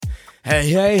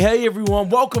Hey, everyone.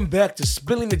 Welcome back to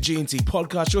Spilling the G&T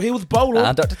podcast. You're here with Bolo.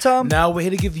 And Dr. Tom. Now we're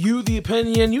here to give you the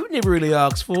opinion you never really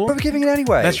asked for. But we're giving it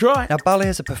anyway. That's right. Now, Bolo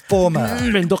is a performer.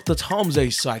 And Dr. Tom's a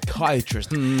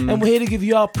psychiatrist. And we're here to give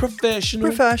you our professional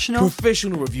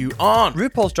review on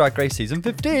RuPaul's Drag Race Season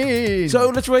 15.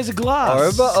 So let's raise a glass Or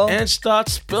a bottle. and start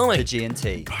spilling. The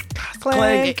G&T.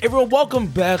 Clank. Everyone, welcome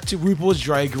back to RuPaul's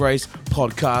Drag Race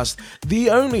podcast, the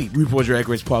only RuPaul's Drag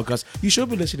Race podcast you should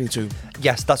be listening to.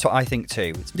 Yes, that's what I think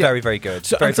too. It's very, very good.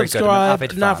 So very, very good. I'm an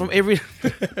avid unsubscribe now fan. from every.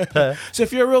 So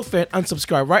if you're a real fan,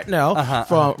 unsubscribe right now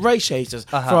from Race Chasers.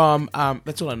 From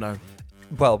that's all I know.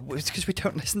 Well, it's because we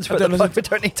don't listen to I it. don't listen- We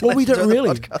don't need to Well, we listen don't to really.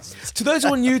 other podcasts. To those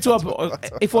who are new to our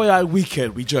FYI, we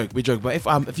kid, we joke. But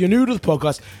if you're new to the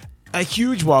podcast, a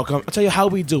huge welcome. I'll tell you how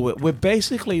we do it. We're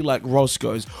basically like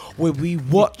Roscoe's, where we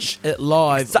watch it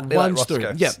live. Exactly one like story.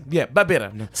 Roscoe's. Yeah, but better.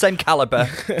 No. Same caliber.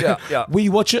 yeah. We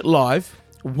watch it live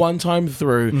one time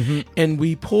through, and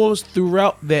we pause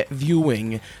throughout that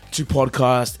viewing to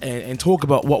podcast and talk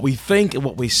about what we think and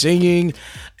what we're seeing,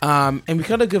 and we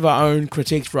kind of give our own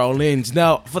critiques for our lens.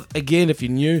 Now, again, if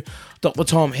you're new, Dr.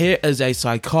 Tom here is a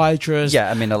psychiatrist. Yeah,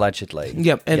 I mean, allegedly.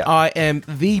 Yeah, and I am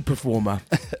the performer.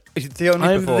 The only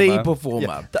I'm performer. the performer.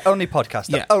 Yeah, the only podcast.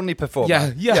 Yeah. The only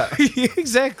performer. Yeah.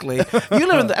 Exactly. You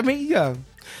live in the, I mean, yeah.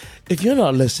 If you're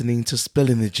not listening to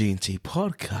Spilling the G&T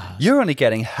podcast, You're only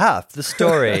getting half the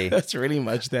story. that's really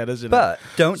much that, isn't it? But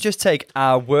don't just take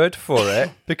our word for it,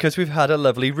 because we've had a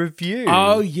lovely review.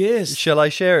 Oh, yes. Shall I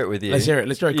share it with you? Let's hear it.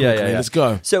 Let's very quickly. Let's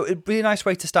go. So it'd be a nice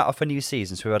way to start off a new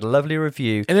season. So we've had a lovely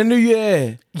review. In a new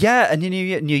year. Yeah, and new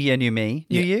year, new me,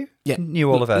 new you, Yeah.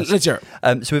 new all of us. Let's hear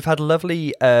it. So we've had a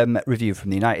lovely review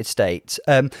from the United States,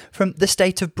 from the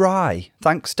state of Bry.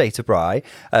 Thanks, state of Bry,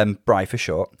 Bry for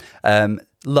short.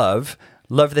 Love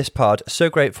this pod. So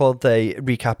grateful they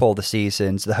recap all the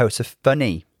seasons. The hosts are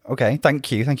funny. Okay,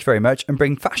 thank you very much, and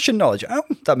bring fashion knowledge. Oh,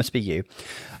 that must be you.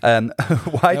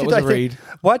 Why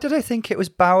did I think it was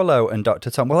Paolo and Dr.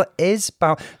 Tom? Well, it is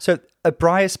Paolo. So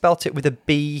Bry has spelt it with a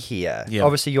B here. Yeah.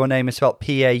 Obviously, your name is spelled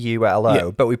Paulo,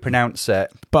 Yeah. but we pronounce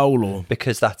it Bolo.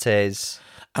 because that is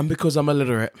And because I'm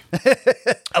illiterate.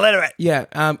 illiterate. Yeah,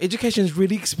 education is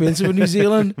really expensive in New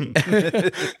Zealand.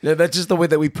 Yeah, that's just the way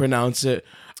that we pronounce it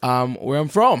where I'm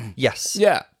from. Yes.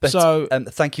 Yeah. But, So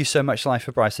thank you so much, Life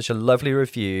for Bryce. Such a lovely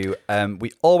review.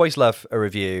 We always love a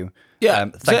review. yeah,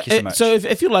 Thank you so much. So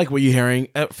if you like what you're hearing,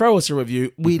 throw us a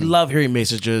review. We love hearing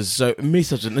messages. So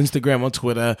message on Instagram, on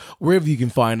Twitter, wherever you can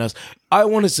find us. I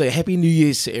want to say Happy New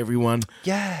Year's to everyone.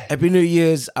 Yeah. Happy New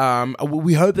Year's.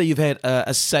 We hope that you've had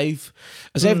a safe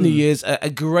New Year's,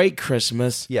 a great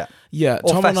Christmas. Yeah. Yeah.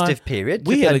 Or Tom and I, festive period,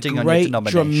 We had a depending on your great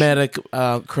denomination. dramatic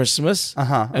Christmas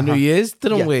and New Year's,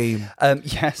 didn't Yeah. we?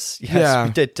 Yes, Yeah.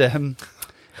 we did.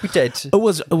 We did. It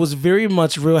was very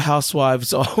much Real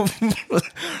Housewives of.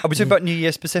 Are we talking about New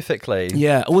Year specifically?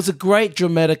 Yeah, it was a great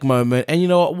dramatic moment, and you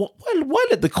know what? Why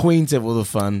let the queens have all the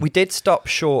fun? We did stop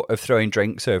short of throwing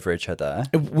drinks over each other,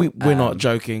 We're not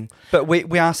joking. but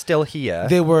we are still here.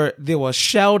 There was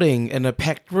shouting in a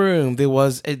packed room. There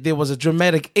was a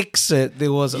dramatic exit.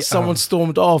 There was someone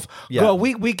stormed off. Yeah. God,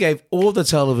 we gave all the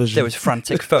television. There was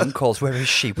frantic phone calls. Where is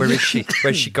she? Where is she?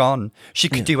 Where's she gone? She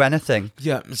could do anything.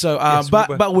 Yeah. So, Yes, we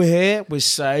were. but we're here. We're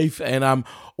safe, and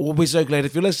we're so glad.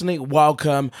 If you're listening,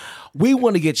 welcome. We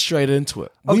want to get straight into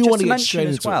it. Oh, We just want to to get mention straight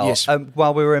as into well, it. Yes.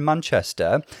 while we were in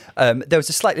Manchester, there was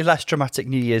a slightly less dramatic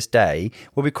New Year's Day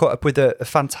where we caught up with a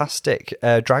fantastic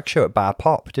drag show at Bar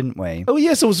Pop, didn't we? Oh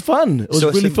yes, it was fun. It was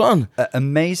really some, fun.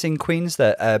 Amazing queens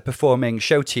that performing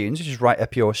show tunes, which is right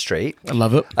up your street. I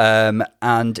love it.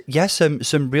 And yes,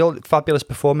 some real fabulous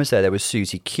performers there. There was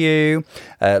Susie Q,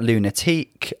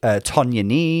 Lunatique, Tonya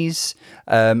Knees.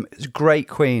 Great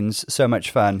queens, so much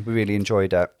fun. We really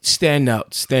enjoyed it.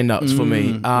 Standouts for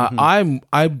me.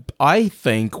 I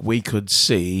think we could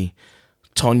see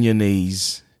Tonya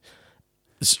Knees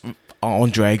on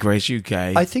Drag Race UK.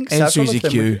 I think and several Susie of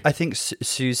them Q. I think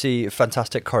Susie,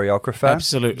 fantastic choreographer.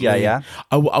 Absolutely. Yeah.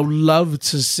 I would love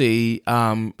to see.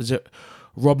 Is it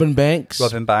Robin Banks?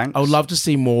 Robin Banks. I would love to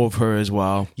see more of her as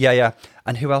well. Yeah.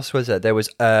 And who else was it? There was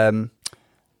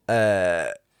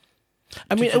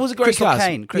I mean, it was a great Crystal cast.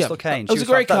 Kane. Crystal Kane. It was a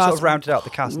great that cast. sort of rounded out the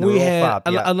cast. And We they were all had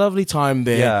fab. a lovely time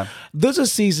there. Yeah. This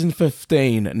is season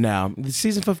 15 now.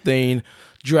 Season 15,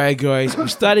 Drag Race. We're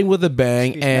starting with a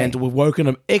bang, and we're woken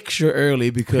up extra early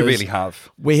because We really have.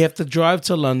 we have to drive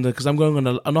to London because I'm going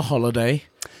on a holiday.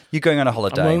 You're going on a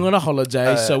holiday. I'm going on a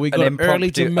holiday, so we an got early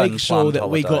to impromptu, make sure that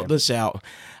unplanned we got holiday. this out.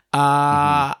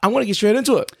 I'm going to get straight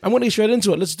into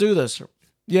it. Let's do this.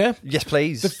 Yeah? Yes,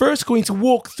 please. The first queen to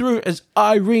walk through is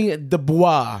Irene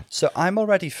Dubois. So I'm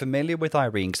already familiar with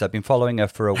Irene because I've been following her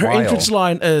for a Her while. entrance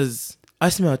line is... I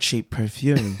smell cheap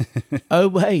perfume. Oh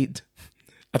wait,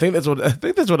 I think that's what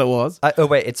it was. Oh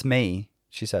wait, it's me.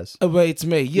 She says. Oh wait, it's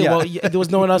me. Yeah, well, there was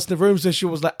no one else in the room, so she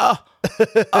was like,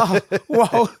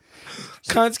 well,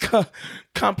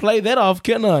 can't play that off,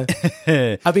 can I?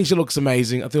 I think she looks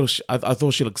amazing. I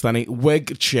thought she looked stunning.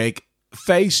 Wig check,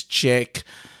 face check.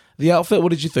 The outfit, what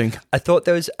did you think? I thought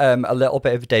there was a little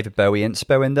bit of David Bowie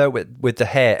inspo in there with the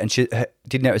hair, and she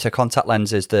did notice her contact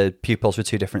lenses. The pupils were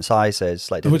two different sizes,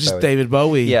 like David Which Bowie. is David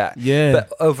Bowie. Yeah.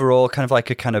 But overall, kind of like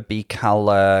a kind of B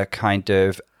color kind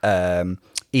of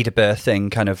Eda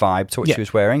Birthing kind of vibe to what she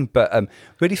was wearing. But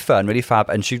really fun, really fab,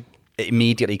 and she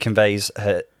immediately conveys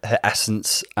her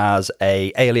essence as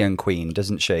a alien queen,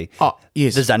 doesn't she? Oh,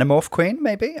 yes. The xenomorph queen,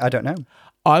 maybe? I don't know.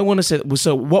 I want to say,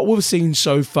 so what we've seen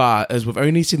so far is we've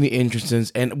only seen the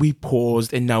entrances and we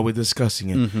paused and now we're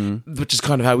discussing it, which is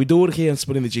kind of how we do it here on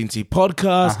Splitting the GNT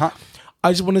podcast.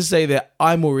 I just want to say that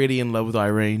I'm already in love with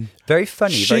Irene. Very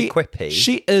funny, very quippy.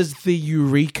 She is the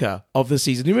eureka of the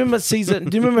season. Do you remember her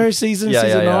season?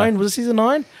 Season 9? Was it season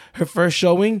 9? Her first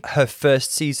showing? Her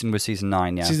first season was season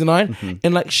 9, yeah. Season 9?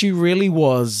 And like she really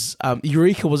was,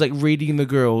 Eureka was like reading the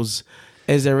girls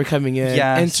as they were coming in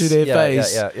into their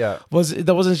face. Yeah.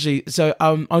 Wasn't she? So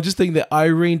I just think that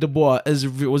Irene Dubois was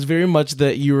very much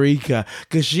the Eureka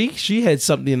because she had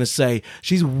something to say.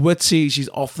 She's witty. She's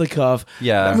off the cuff.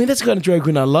 Yeah. I mean, that's the kind of drag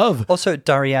queen I love. Also,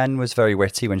 Darienne was very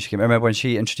witty when she came. I remember when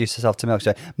she introduced herself to Milk. She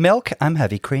said, "Milk, I'm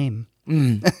heavy cream."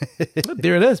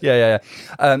 There it is. Yeah.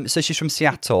 So she's from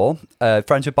Seattle,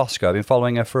 friends with Bosco. I've been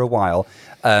following her for a while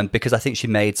because I think she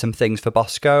made some things for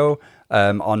Bosco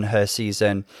on her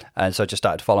season, and so I just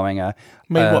started following her.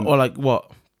 Made what? Or like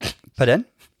what? Pardon?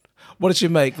 What did she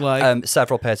make? Like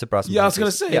several pairs of bras. Yeah, I was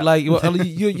gonna say like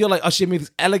you're like, oh, she made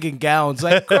these elegant gowns.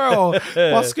 Like, girl,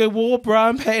 Bosco wore bra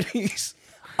and panties.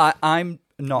 I'm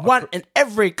not one in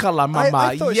every color, mama.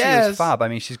 I thought she was fab. I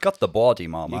mean, she's got the body,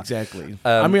 mama. Exactly.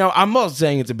 I mean, I'm not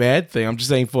saying it's a bad thing. I'm just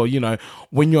saying for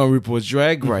when you're on RuPaul's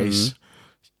Drag Race,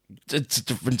 it's a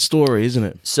different story, isn't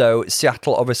it? So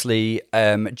Seattle, obviously,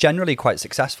 generally quite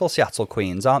successful Seattle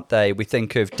queens, aren't they? We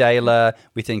think of Dayla,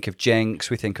 we think of Jinx,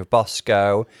 we think of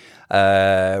Bosco,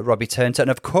 Robbie Turnton,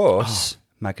 and of course,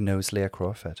 Magnus Leah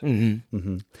Crawford.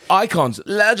 Icons,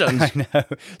 legends. I know.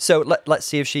 So let's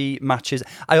see if she matches.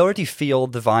 I already feel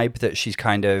the vibe that she's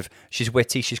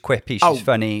witty, she's quippy, she's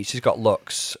funny, she's got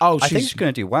looks. I think she's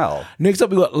going to do well. Next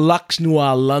up, we've got Lux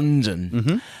Noir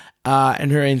London.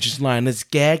 And her entrance line is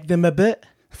gag them a bit,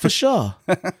 for sure.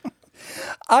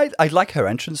 I like her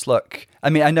entrance look.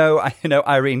 I mean, I know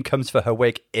Irene comes for her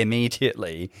wig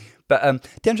immediately, but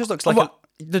the entrance looks like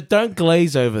don't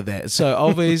glaze over that. So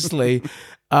obviously,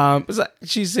 it's like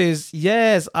she says,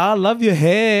 "Yes, I love your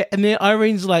hair," and then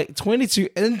Irene's like 22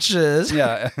 inches,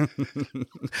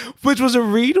 which was a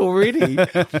read already,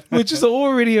 which is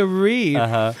already a read.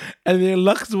 And then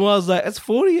Lux was like, "It's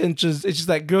 40 inches," and she's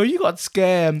like, "Girl, you got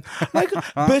scammed." Like,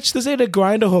 bitch, this ain't a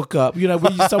grinder hookup.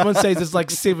 When someone says it's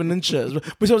like 7 inches,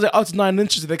 but someone's like, "Oh, it's 9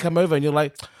 inches," and they come over, and you're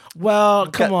like, well,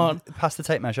 come on. Pass the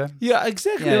tape measure. Yeah,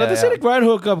 exactly. This ain't a grind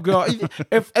hookup, girl.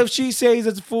 if she says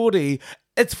it's 40,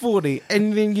 it's 40.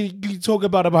 And then you talk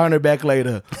about it behind her back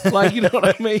later. Like, you know what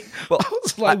I mean? Well, I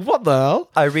was like, what the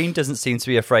hell? Irene doesn't seem to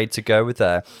be afraid to go with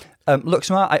there.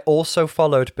 Luxmar, I also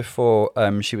followed before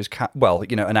she was,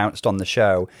 announced on the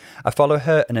show. I follow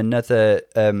her and another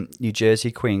New Jersey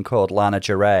queen called Lana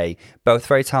Geray. Both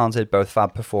very talented, both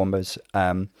fab performers.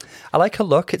 I like her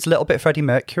look. It's a little bit Freddie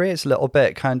Mercury. It's a little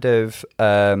bit kind of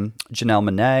Janelle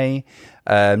Monáe.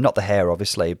 Not the hair,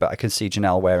 obviously, but I can see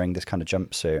Janelle wearing this kind of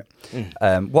jumpsuit.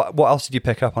 What else did you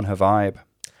pick up on her vibe?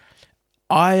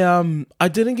 I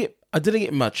didn't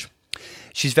get much.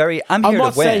 She's very. I'm here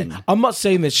to win. I'm not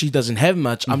saying that she doesn't have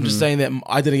much. I'm just saying that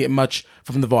I didn't get much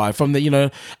from the vibe. From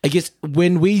the, I guess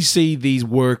when we see these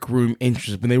workroom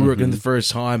entrances, when they work in the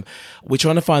first time, we're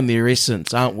trying to find their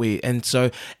essence, aren't we? And so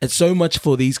it's so much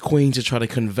for these queens to try to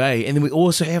convey. And then we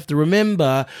also have to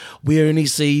remember we only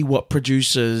see what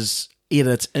producers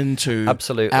edit into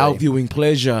our viewing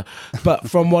pleasure. But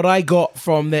from what I got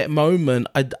from that moment,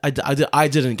 I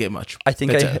didn't get much. I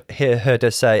think I heard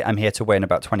her say, "I'm here to win"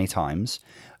 about 20 times.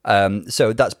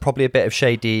 So that's probably a bit of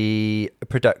shady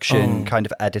production kind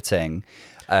of editing.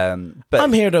 But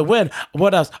I'm here to win.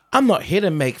 What else? I'm not here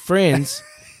to make friends.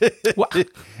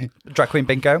 Drag queen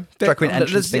bingo, drag queen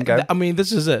entrance bingo. I mean,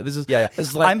 this is it. This is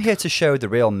It's like, I'm here to show the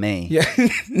real me.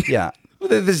 Yeah.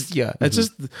 It's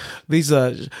just these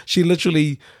are. She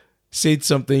literally said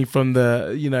something from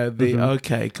the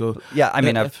okay, cool. Yeah, I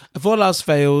mean, if all else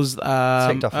fails, ticked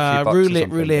off a few boxes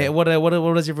roulette. What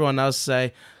does everyone else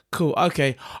say? Cool.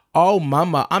 Okay. Oh,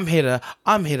 mama, I'm here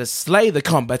to slay the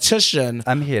competition.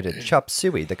 I'm here to chop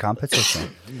suey the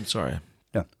competition. Sorry.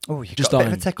 No. Oh, you Just got a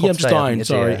dying. bit of a tickle Yeah, I'm just today, dying. haven't you,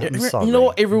 Sorry. dear? I'm sorry. You know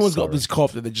what? Everyone's I'm got this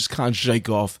cough that they just can't shake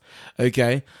off.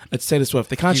 Okay? It's Taylor Swift.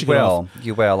 They can't shake it off.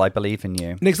 You will. I believe in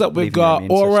you. Next up, we've Believe in your got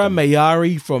immune Aura system.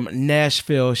 Mayari from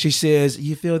Nashville. She says,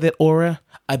 "You feel that aura?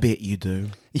 I bet you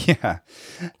do." Yeah.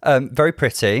 Very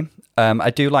pretty. I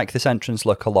do like this entrance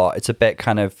look a lot. It's a bit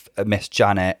kind of a Miss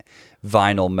Janet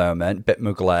vinyl moment, bit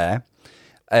Mugler.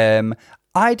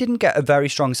 I didn't get a very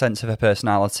strong sense of her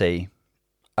personality.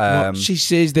 Well, she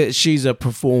says that she's a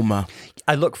performer.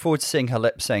 I look forward to seeing her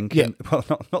lip sync. Yeah. Well,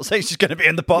 not saying she's going to be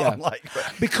in the bottom. Yeah. Like,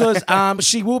 Because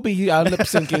she will be lip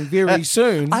syncing very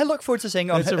soon. I look forward to seeing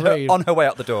That's a her read. on her way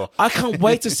out the door. I can't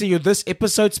wait to see you this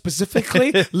episode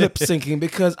specifically lip syncing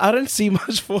because I don't see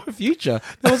much for her future.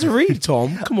 That was a read,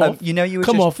 Tom. Come on. You know, you were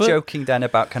Come just off it. joking then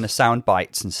about kind of sound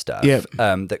bites and stuff. Yeah.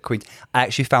 That Queen. I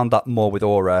actually found that more with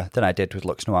Aura than I did with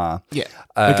Lux Noir. Yeah.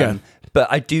 Okay. But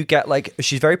I do get, like,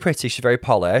 she's very pretty, she's very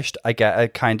polished. I get a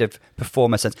kind of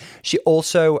performer sense. She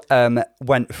also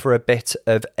went for a bit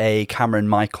of a Cameron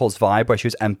Michaels vibe where she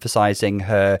was emphasizing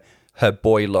her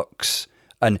boy looks.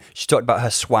 And she talked about her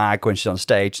swag when she's on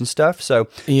stage and stuff. So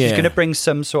she's going to bring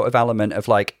some sort of element of,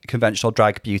 like, conventional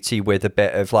drag beauty with a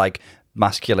bit of, like,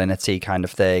 masculinity kind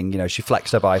of thing. You know, she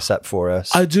flexed her bicep for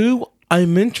us.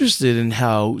 I'm interested in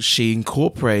how she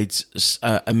incorporates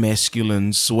a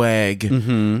masculine swag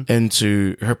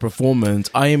into her performance.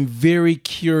 I am very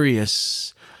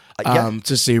curious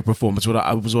to see her performance. What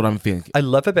I'm thinking. I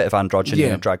love a bit of androgyny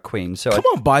in a drag queen. So Come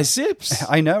on, biceps.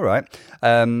 I know, right?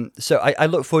 So I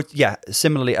look forward. Yeah,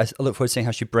 similarly, I look forward to seeing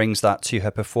how she brings that to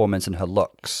her performance and her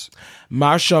looks.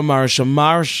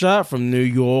 Marsha from New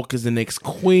York is the next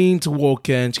queen to walk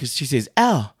in. She says,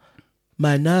 "Ow,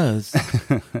 my nose."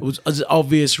 It was an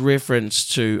obvious reference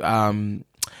to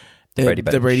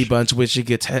the Brady Bunch, where she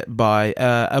gets hit by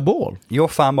a ball. You're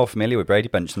far more familiar with Brady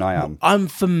Bunch than I am. I'm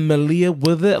familiar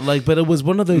with it, but it was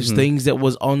one of those things that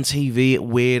was on TV at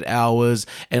weird hours,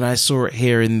 and I saw it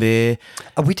here and there.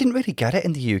 We didn't really get it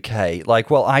in the UK.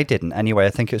 I didn't anyway. I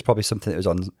think it was probably something that was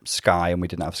on Sky, and we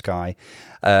didn't have Sky.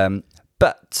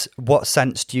 But what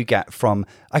sense do you get from?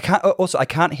 I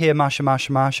can't hear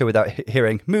Marsha without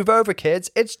hearing "Move over, kids,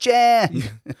 it's Jen."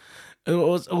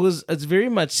 It's very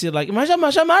much like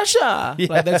Marsha. Yes.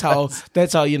 Like that's how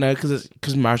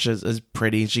because Marsha is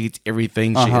pretty and she gets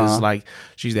everything. She is like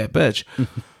she's that bitch.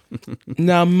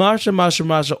 Now Marsha,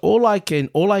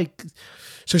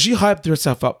 so she hyped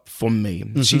herself up for me.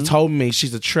 She told me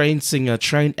she's a trained singer,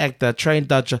 trained actor, trained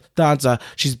dancer.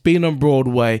 She's been on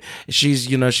Broadway. She's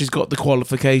got the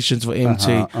qualifications for MT,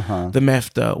 the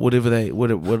MAFTA, whatever the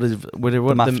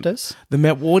MAFTAs?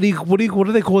 What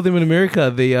do they call them in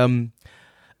America?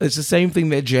 It's the same thing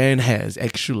that Jan has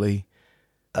actually.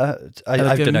 I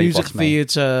Like don't a know. music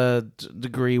theatre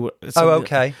degree.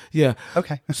 Okay. Yeah.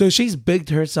 Okay. So she's bigged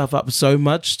herself up so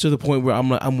much to the point where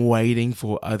I'm waiting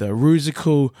for either a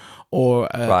Rusical or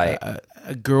a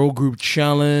girl group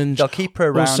challenge. They'll keep her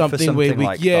around or something for where something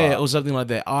like that. or something like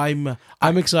that. I'm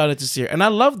excited to see her, and I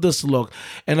love this look.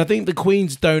 And I think the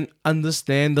queens don't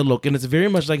understand the look, and it's very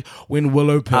much like when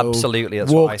Willow Pill Absolutely,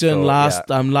 that's what walked I in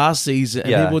thought, last season,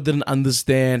 and people didn't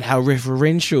understand how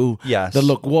referential the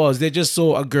look was. They just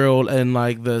saw a girl in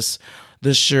like this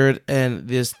shirt and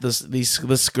this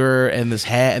skirt and this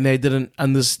hat, and they didn't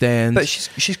understand. But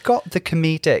she's got the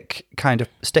comedic kind of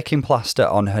sticking plaster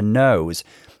on her nose.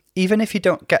 Even if you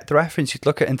don't get the reference, you'd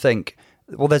look at it and think,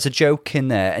 well, there's a joke in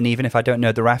there, and even if I don't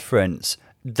know the reference,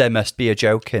 there must be a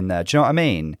joke in there. Do you know what I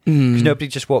mean? Because nobody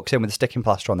just walks in with a sticking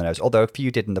plaster on their nose, although a few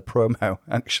did in the promo,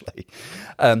 actually.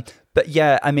 But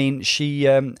yeah, I mean, she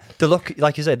the look,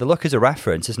 like you say, the look is a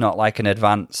reference. It's not like an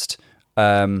advanced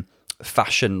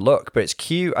fashion look, but it's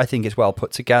cute. I think it's well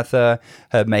put together.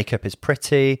 Her makeup is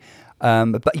pretty.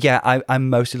 But yeah, I'm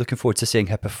mostly looking forward to seeing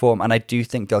her perform, and I do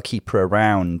think they'll keep her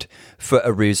around for a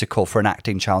Rusical, for an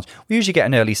acting challenge. We usually get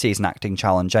an early season acting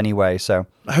challenge anyway, so...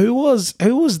 Who was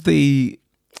the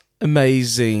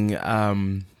amazing...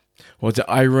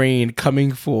 Irene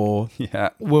coming for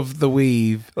with the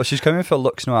weave? Well, she's coming for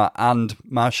Lux Noir and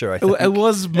Marsha, I think. It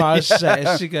was Marsha.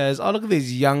 And she goes, "Oh, look at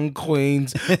these young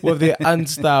queens with their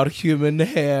unstyled human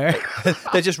hair."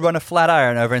 They just run a flat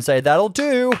iron over and say, "That'll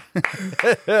do."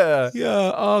 Yeah.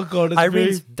 Oh god.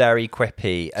 Irene's very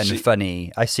quippy and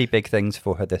funny. I see big things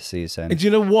for her this season. And do you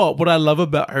know what? What I love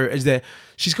about her is that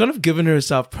she's kind of given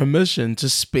herself permission to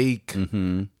speak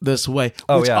this way,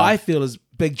 which I feel is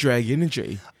big drag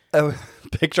energy. Oh,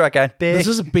 big dragon. Big. This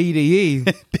is a BDE.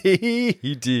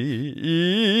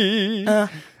 BDE.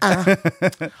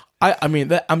 I mean,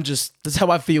 that's how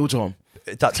I feel, Tom.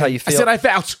 That's how you I feel. said I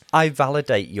felt. I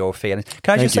validate your feelings.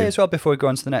 Can I Thank just say you. as well before we go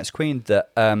on to the next queen that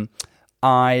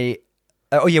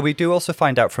we do also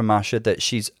find out from Marsha that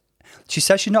she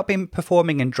says she's not been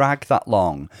performing in drag that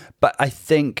long, but I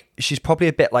think she's probably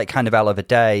a bit like kind of Ella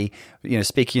Day,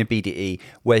 speaking of BDE,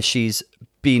 where she's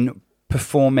been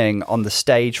performing on the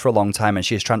stage for a long time and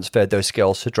she's transferred those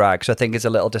skills to drag. So I think it's a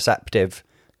little deceptive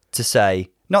to say,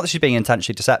 not that she's being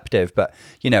intentionally deceptive, but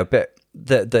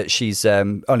that she's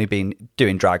only been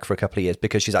doing drag for a couple of years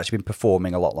because she's actually been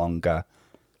performing a lot longer.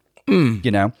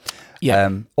 Yeah.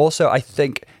 Also,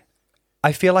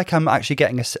 I feel like I'm actually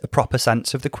getting a proper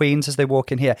sense of the queens as they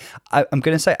walk in here. I'm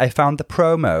going to say I found the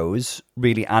promos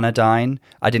really anodyne.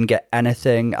 I didn't get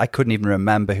anything. I couldn't even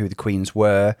remember who the queens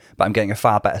were, but I'm getting a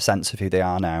far better sense of who they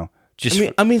are now.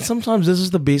 I mean, sometimes this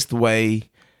is the best way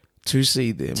to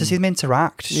see them. To see them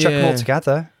interact, just chuck them all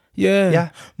together. Yeah.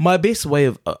 My best way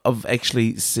of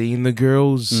actually seeing the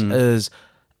girls is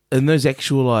in those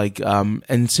actual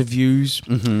interviews.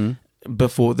 Mm-hmm.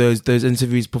 Before those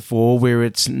interviews before where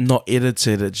it's not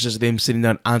edited, it's just them sitting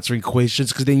down answering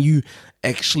questions, because then you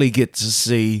actually get to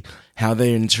see how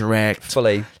they interact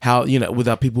fully, how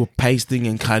without people pasting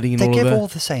and cutting and they all of give that. all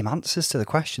the same answers to the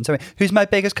questions. I mean, who's my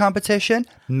biggest competition?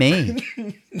 Me.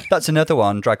 That's another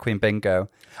one. Drag queen bingo.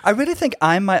 I really think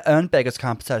I'm my own biggest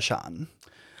competition.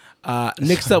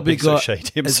 Next up we so got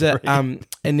shady, I'm is sorry. it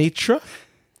Anitra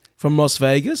from Las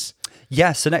Vegas.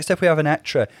 Yes, so next up we have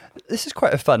Anetra. This is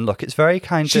quite a fun look. It's very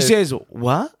kind She of... says,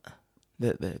 what?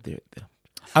 There.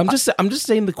 I'm just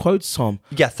saying the quotes, Tom.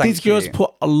 Yeah, thank These girls you.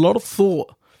 put a lot of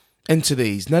thought into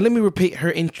these. Now let me repeat her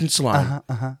entrance line.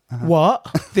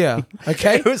 What? There.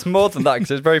 Okay. It was more than that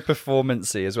because it was very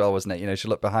performancy as well, wasn't it? She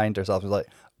looked behind herself and was like,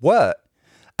 what?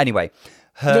 Anyway,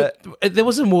 her... There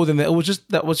wasn't more than that. It was just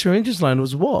that was her entrance line.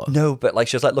 Was what? No, but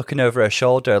she was looking over her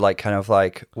shoulder, kind of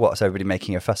what's everybody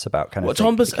making a fuss about? Kind of.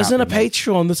 Tom, this It can't isn't a be me.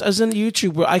 Patreon. This isn't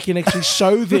YouTube where I can actually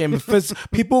show them because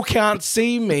people can't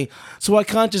see me, so I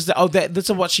can't just say, "Oh, this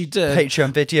is what she did."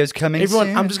 Patreon videos coming Everyone,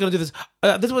 soon. I'm just gonna do this.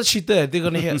 This is what she did. They're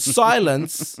gonna hear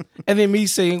silence and then me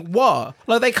saying what?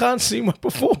 They can't see my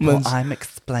performance. Well, I'm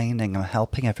explaining. I'm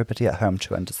helping everybody at home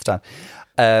to understand.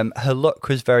 Her look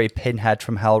was very Pinhead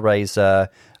from Hellraiser.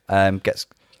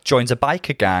 Joins a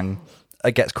biker gang,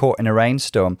 gets caught in a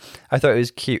rainstorm. I thought it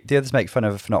was cute. The others make fun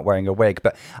of her for not wearing a wig,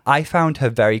 but I found her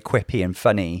very quippy and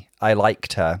funny. I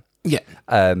liked her. Yeah.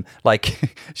 They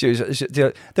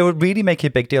were really making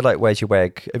a big deal, where's your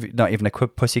wig? Not even a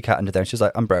pussycat under there. And she's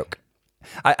like, I'm broke.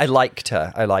 I liked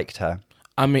her.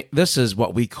 I mean, this is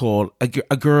what we call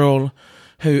a girl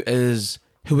who has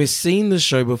seen the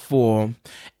show before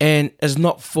and is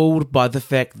not fooled by the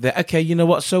fact that, okay, you know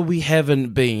what? So we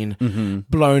haven't been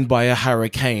blown by a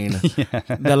hurricane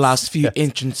the last few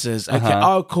entrances. Okay,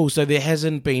 oh, cool. So there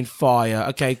hasn't been fire.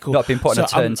 Okay, cool. Not been put on a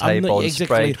turntable and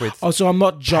sprayed with so I'm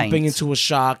not jumping paint. into a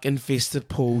shark-infested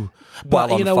pool. While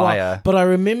But on you know fire. what? But I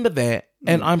remember that.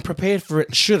 And I'm prepared for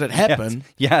it should it happen.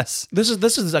 Yes. This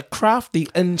is a crafty,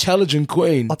 intelligent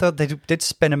queen. Although they did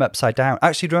spin him upside down.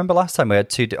 Actually, do you remember last time we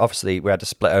had obviously we had a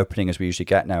split opening as we usually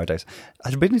get nowadays.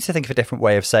 I really need to think of a different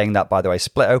way of saying that, by the way.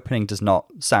 Split opening does not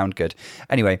sound good.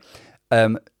 Anyway,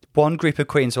 one group of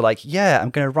queens were like, yeah, I'm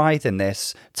going to ride in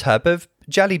this tub of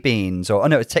jelly beans. Or,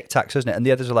 no, it's Tic Tacs, wasn't it? And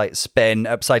the others were like, spin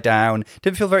upside down.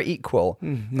 Didn't feel very equal.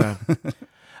 No.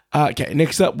 Okay,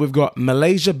 next up we've got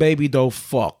Malaysia Baby Doll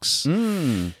Fox.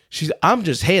 I'm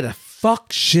just here to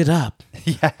fuck shit up.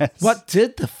 Yes. What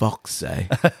did the fox say?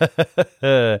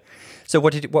 So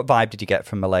what vibe did you get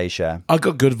from Malaysia? I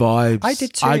got good vibes. I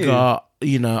did too. I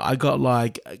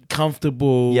got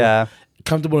comfortable. Yeah.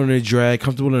 Comfortable in her drag,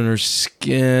 comfortable in her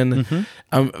skin.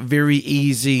 Very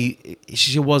easy.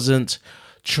 She wasn't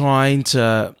trying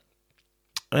to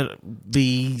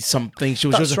be something.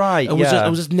 That's right. It was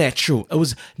just natural. It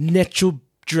was natural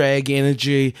drag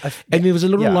energy, and it was a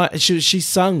little yeah. like she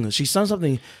sung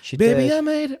something. She Baby, did. I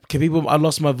made it. Okay, people, I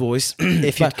lost my voice.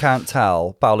 If you can't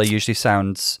tell, Paolo usually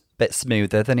sounds a bit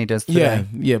smoother than he does today.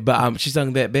 Yeah, but she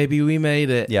sung that "Baby, we made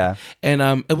it." Yeah.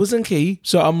 And it was in key,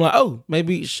 so I'm like, oh,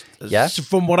 maybe. Yeah.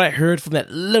 From what I heard from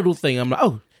that little thing, I'm like,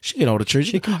 oh, she can hold a tune.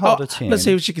 She can hold a tune. Let's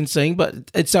see what she can sing.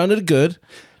 But it sounded good.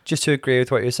 Just to agree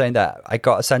with what you're saying there, I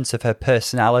got a sense of her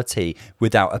personality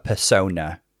without a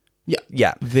persona.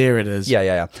 Yeah. There it is.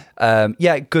 Yeah.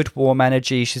 Good warm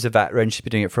energy. She's a veteran. She's been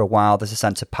doing it for a while. There's a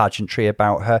sense of pageantry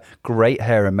about her. Great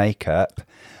hair and makeup.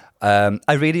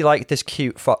 I really like this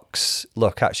cute fox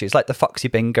look, actually. It's like the Foxy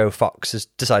Bingo fox has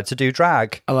decided to do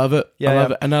drag. I love it. Yeah, I love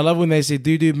yeah. it. And I love when they say,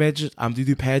 do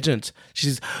pageant. She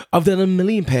says, I've done a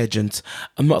million pageants.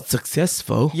 I'm not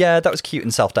successful. Yeah, that was cute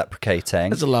and self-deprecating.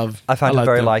 That's a love. I find it like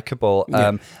very that. likable.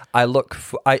 Yeah.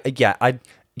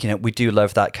 We do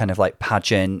love that kind of like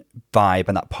pageant vibe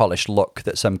and that polished look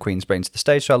that some queens bring to the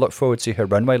stage. So I look forward to her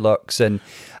runway looks. And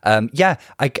I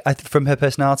from her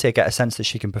personality, I get a sense that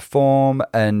she can perform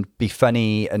and be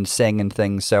funny and sing and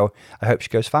things. So I hope she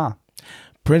goes far.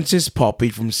 Princess Poppy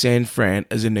from San Fran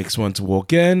is the next one to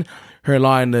walk in. Her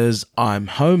line is, I'm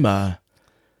Homer.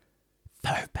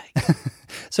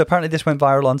 So apparently this went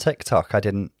viral on TikTok.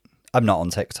 I'm not on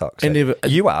TikTok. So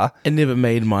you are? It never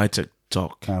made my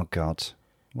TikTok. Oh, God.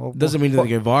 Well, Doesn't mean that they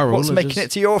go viral. What's It's making just-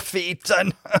 it to your feed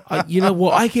then? You know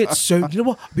what? I'll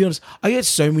be honest. I get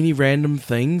so many random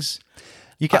things.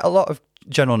 You get a lot of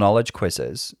general knowledge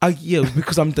quizzes.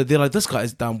 Because they're like, this guy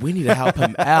is dumb. We need to help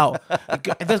him out.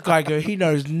 This guy he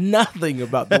knows nothing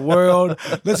about the world.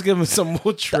 Let's give him some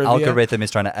more trivia. The algorithm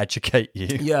is trying to educate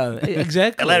you. Yeah,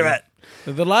 exactly. Illiterate.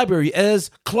 The library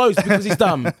is closed because he's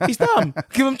dumb. He's dumb.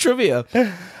 Give him trivia.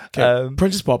 Okay.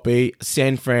 Princess Poppy,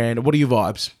 San Fran. What are your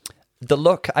vibes? The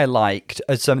look I liked,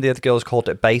 as some of the other girls called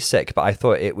it basic, but I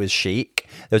thought it was chic.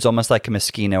 There was almost like a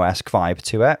Moschino-esque vibe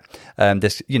to it.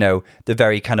 The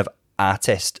very kind of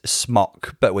artist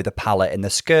smock, but with a palette in the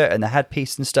skirt and the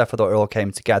headpiece and stuff. I thought it all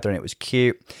came together and it was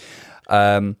cute.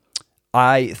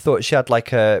 I thought she had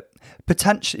like a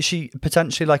potentially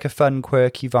like a fun,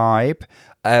 quirky vibe.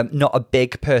 Not a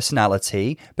big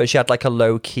personality, but she had like a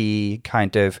low-key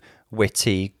kind of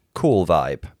witty, cool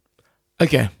vibe.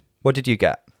 Okay. What did you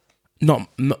get? Not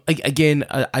again.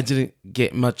 I didn't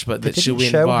get much, but that she didn't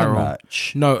went show her viral.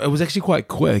 much. No, it was actually quite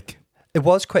quick It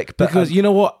was quick, but because you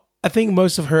know what? I think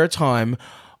most of her time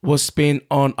was spent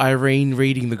on Irene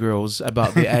reading the girls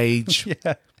about their age.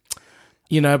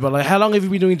 yeah. But like, how long have you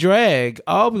been doing drag?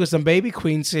 Oh, because some baby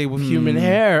queens here with human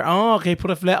hair. Oh, okay,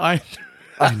 put a flat iron.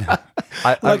 I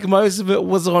know. Most of it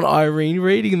was on Irene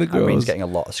reading the girls. Irene's getting a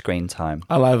lot of screen time.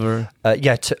 I love her.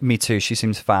 Me too. She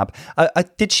seems fab.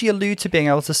 Did she allude to being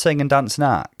able to sing and dance and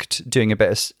act, doing a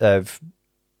bit of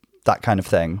that kind of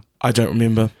thing? I don't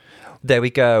remember. There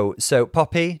we go. So,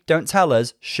 Poppy, don't tell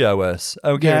us, show us.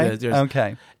 Okay? Yes.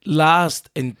 Okay. Last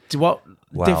and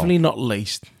Wow. definitely not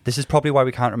least. This is probably why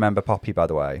we can't remember Poppy, by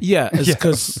the way. Yeah, it's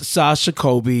because Sasha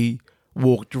Colby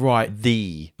walked right.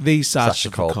 The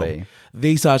Sasha Colby. Colby.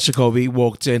 The Sasha Colby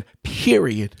walked in,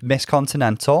 period. Miss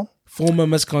Continental. Former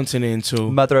Miss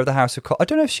Continental. Mother of the House of Colby. I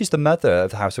don't know if she's the mother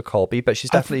of the House of Colby, but she's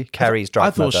definitely Kerry's drag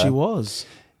I thought mother. she was.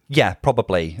 Yeah,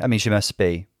 probably. I mean, she must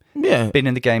be. Yeah. Been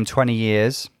in the game 20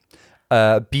 years.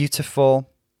 Beautiful.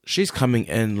 She's coming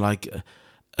in like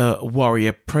a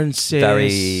warrior princess.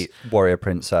 Very warrior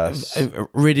princess.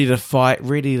 Ready to fight,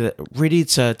 ready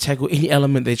to tackle any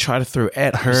element they try to throw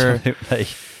at her. Absolutely.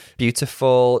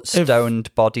 Beautiful,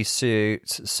 stoned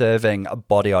bodysuit, serving a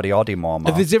body mama.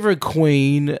 If there's ever a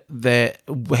queen that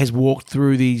has walked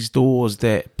through these doors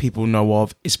that people know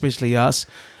of, especially us,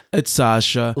 it's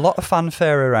Sasha. A lot of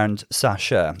fanfare around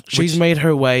Sasha. She's made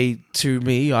her way to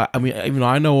me. I mean, even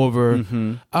I know of her.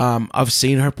 Mm-hmm. I've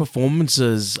seen her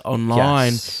performances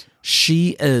online. Yes.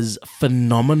 She is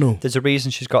phenomenal. There's a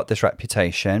reason she's got this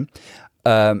reputation.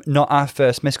 Not our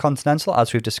first Miss Continental,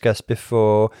 as we've discussed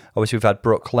before. Obviously, we've had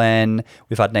Brooklyn,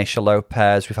 we've had Naysha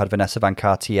Lopez, we've had Vanessa Van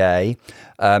Cartier,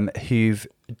 who've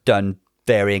done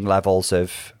varying levels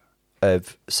of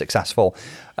successful.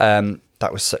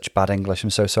 That was such bad English.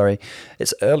 I'm so sorry.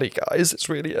 It's early, guys. It's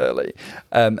really early.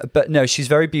 But no, she's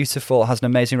very beautiful, has an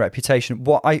amazing reputation.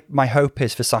 My hope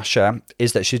is for Sasha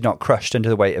is that she's not crushed under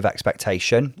the weight of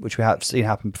expectation, which we have seen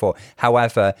happen before.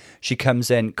 However, she comes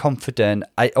in confident.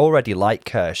 I already like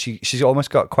her. She's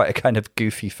almost got quite a kind of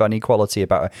goofy, funny quality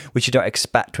about her, which you don't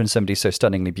expect when somebody's so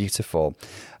stunningly beautiful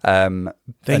and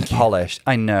polished.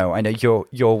 I know.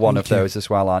 You're one of those as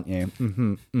well, aren't you?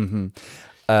 Mm-hmm. Mm-hmm.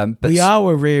 But we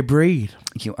are a rare breed.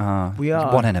 You are. We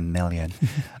are. 1 in a million.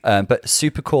 But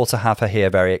super cool to have her here.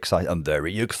 Very excited. I'm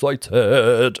very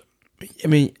excited. I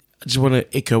mean, I just want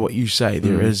to echo what you say.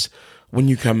 There is, when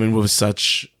you come in with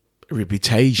such a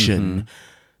reputation,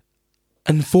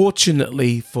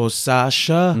 unfortunately for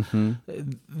Sasha,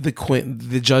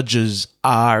 the judges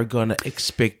are going to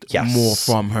expect more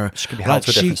from her. She can be held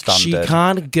to a different standard. She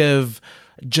can't give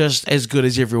just as good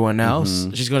as everyone else.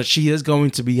 She is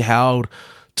going to be held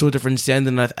to a different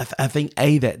standard. And I think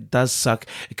that does suck.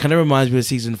 It kind of reminds me of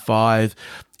season 5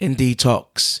 in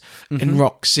Detox, in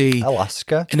Roxy,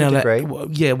 Alaska, in to a degree.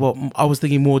 Well, I was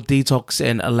thinking more Detox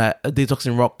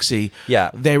and Roxy. Yeah.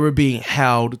 They were being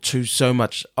held to so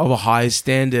much of a higher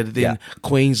standard than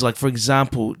queens. Like, for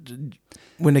example,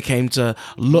 when it came to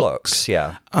looks,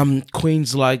 yeah.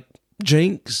 Queens like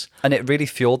Jinx. And it really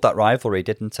fueled that rivalry,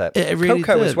 didn't it? It really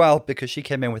Coco did. as well, because she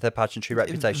came in with her pageantry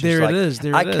reputation. There She's it like, is,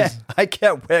 there it is. I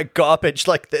can't wear garbage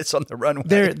like this on the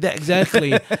runway.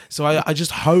 Exactly. So I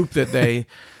just hope that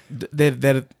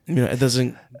that it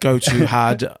doesn't go too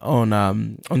hard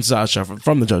on Sasha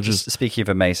from the judges. Speaking of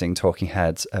amazing talking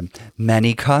heads,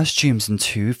 many costumes and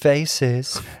 2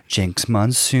 faces. Jinx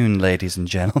Monsoon, ladies and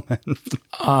gentlemen.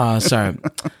 So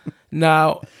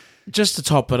now, just to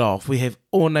top it off, we have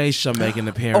Ornacia making an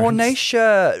appearance.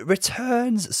 Ornacia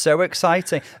returns. So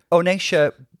exciting.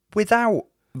 Ornacia, without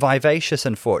Vivacious,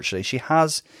 unfortunately, she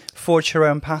has forged her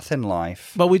own path in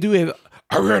life. But we do have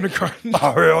Ariana Grande.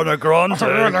 Ariana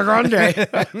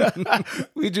Grande.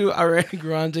 We do Ariana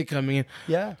Grande coming in.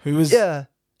 Yeah. Who was... Yeah.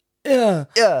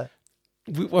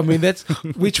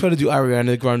 We try to do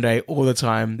Ariana Grande all the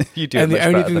time. You do, and the much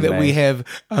only better thing than that me. we have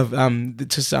of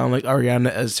to sound like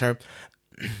Ariana is her.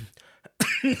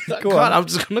 Go on. I'm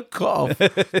just gonna cough.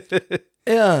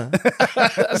 Yeah,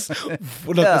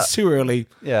 it's too early.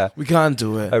 Yeah. We can't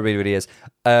do it. It really, really is.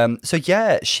 So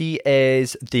yeah, she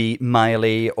is the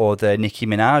Miley or the Nicki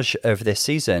Minaj of this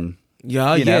season.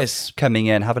 Yeah, You know, yes. coming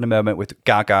in, having a moment with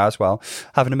Gaga as well,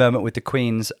 having a moment with the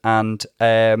Queens, and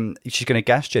she's going to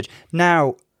guest judge.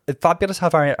 Now, fabulous to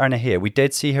have Ariana here. We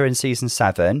did see her in season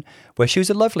 7, where she was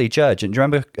a lovely judge. And do you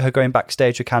remember her going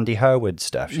backstage with Candy Herwood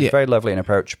stuff? She was very lovely and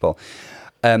approachable.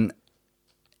 I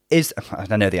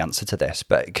know the answer to this,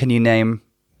 but can you name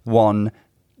one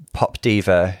pop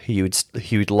diva who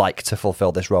you'd like to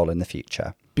fulfill this role in the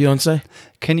future? Beyonce.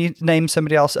 Can you name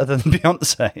somebody else other than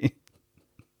Beyonce?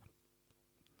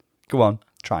 Go on,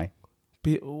 try.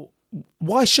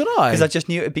 Why should I? Because I just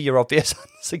knew it would be your obvious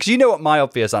answer. Because you know what my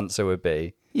obvious answer would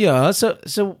be. Yeah. So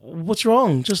what's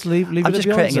wrong? Just leave it. I'm just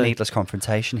to creating a Beyonce. needless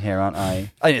confrontation here, aren't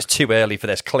I? I mean, it's too early for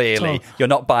this. Clearly, Tom. you're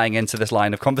not buying into this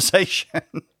line of conversation.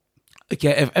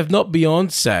 Okay, if not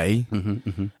Beyonce,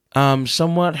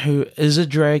 someone who is a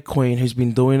drag queen who's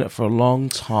been doing it for a long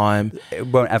time, It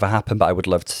won't ever happen, but I would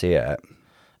love to see it.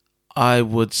 I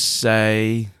would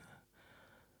say,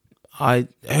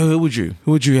 who would you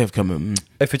have come in?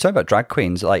 If we're talking about drag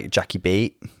queens like Jackie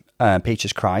Beat,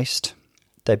 Peaches Christ,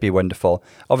 they'd be wonderful.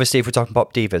 Obviously, if we're talking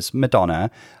pop divas, Madonna.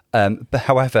 But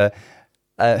however,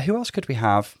 who else could we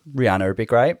have? Rihanna would be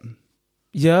great.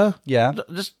 Yeah, Yeah.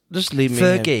 just leave me.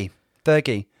 here.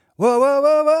 Fergie. Whoa, whoa,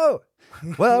 whoa, whoa.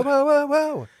 Whoa, whoa, whoa,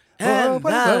 whoa. And the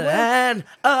land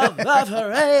of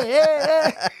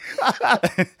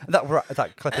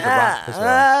That clip is a rap as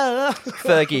well.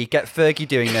 Fergie, get Fergie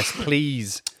doing this,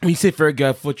 please. When you say Fergie,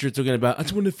 I thought you were talking about, I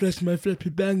just want to flash my flappy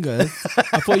bangers.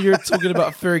 I thought you were talking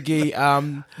about Fergie.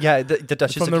 Yeah, the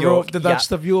Duchess From of the York. The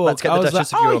Duchess of York. Let's get I the was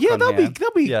Duchess like, of York yeah, on that'd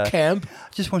be here. camp.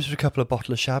 I just wanted a couple of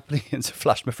bottle of Chablis and to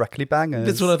flash my freckly bangers.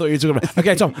 That's what I thought you were talking about.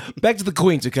 Okay, Tom, back to the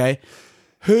Queens, okay?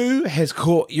 Who has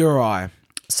caught your eye?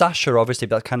 Sasha, obviously,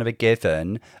 that's kind of a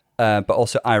given, but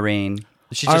also Irene.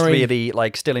 She's just Irene. really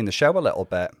like stealing the show a little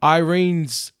bit. Irene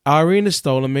has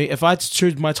stolen me. If I had to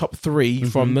choose my top 3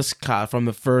 from this card, from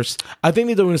the first, I think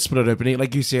they're doing a split opening,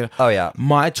 like you said. Oh, yeah.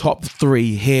 My top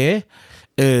 3 here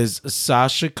is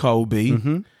Sasha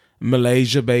Colby,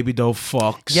 Malaysia Baby Doll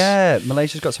Fox. Yeah,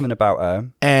 Malaysia's got something about her.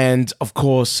 And, of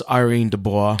course, Irene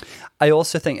Dubois. I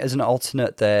also think as an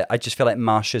alternate there, I just feel like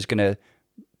Marsha's going to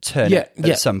turn it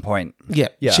at some point. Yeah.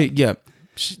 Yeah.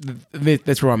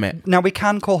 That's where I'm at. Now, we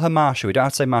can call her Marsha. We don't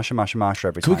have to say Marsha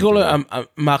every Can time. we call do her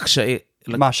Marsha?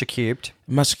 Marsha cubed.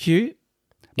 Marsha Q?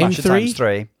 Marsha times M3?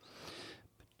 3.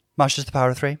 Marsha's the power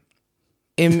of 3.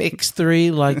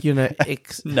 MX3, like,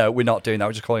 X. No, we're not doing that.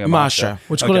 We're just calling her Marsha. Marsha.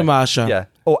 We're just calling her Marsha. Yeah.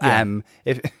 Or Yeah. M.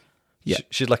 If Yeah.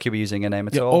 She's lucky we're using her name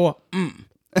at Yeah, all. or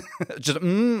Just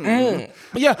like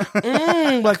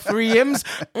 3 M's.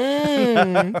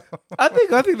 I think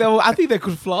that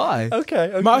could fly.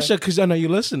 Okay. Marsha, because I know you're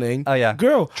listening. Oh, yeah.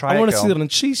 Girl, Try I it, want to see girl. that on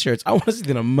t-shirts. I want to see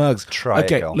that on mugs. Try it,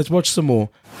 okay, girl. let's watch some more.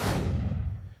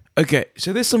 Okay,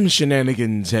 so there's some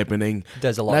shenanigans happening.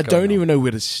 There's a lot And I going don't on. even know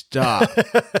where to start.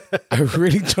 I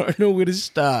really don't know where to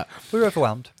start. We're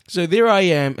overwhelmed. So there I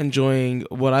am enjoying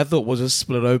what I thought was a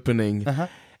split opening. Uh-huh.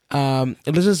 And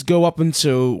let's just go up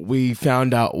until we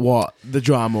found out what the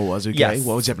drama was, okay? Yes.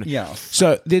 What was happening. Yes.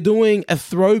 So they're doing a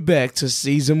throwback to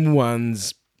season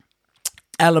 1's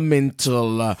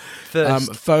Elemental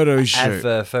First photo shoot.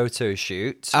 ever photo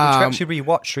shoot, which we actually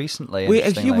rewatched recently.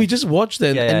 We just watched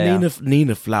it, Yeah, and yeah.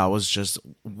 Nina Flowers just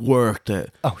worked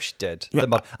it. Oh, she did.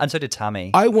 And so did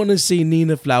Tammy. I want to see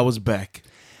Nina Flowers back.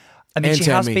 I mean, and she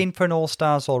has Tammy. been for an All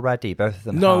Stars already. Both of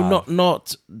them. No, have.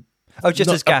 not. Oh, just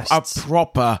not as guests. A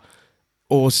proper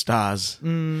All Stars.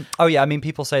 Oh yeah, I mean,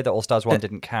 people say that All Stars 1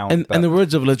 didn't count. And but in the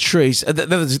words of Latrice,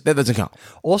 that doesn't count.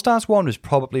 All Stars 1 was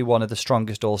probably one of the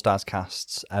strongest All Stars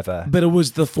casts ever. But it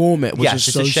was the format, which Yes, is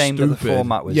it's so a shame stupid. that the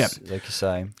format was, Yeah. like you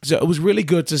say. So it was really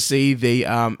good to see the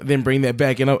them bring that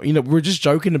back. And we were just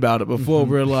joking about it before.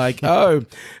 We were like, oh,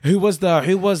 who was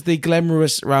the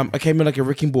glamorous? I came in like a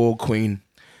wrecking ball queen.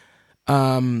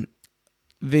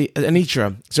 The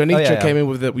Anitra. So Anitra came in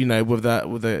with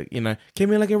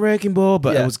came in like a wrecking ball,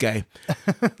 but it was gay.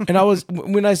 And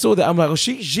when I saw that, I'm like, oh,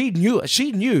 she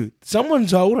knew. Someone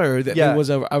told her that there was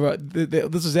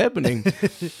this was happening,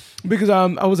 because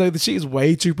I was like, she is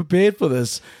way too prepared for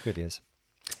this. Good is.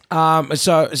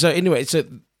 So anyway, so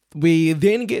we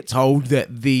then get told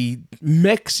that the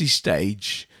Maxi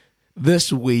stage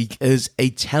this week is a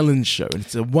talent show.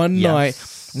 It's a one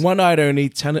night only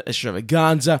talent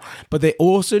extravaganza, but they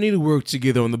also need to work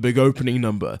together on the big opening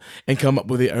number and come up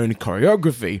with their own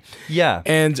choreography. Yeah.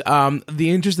 And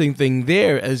the interesting thing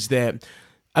there is that,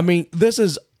 I mean, this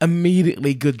is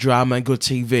immediately good drama and good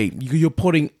TV. You're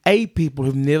putting 8 people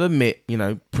who've never met,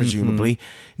 presumably,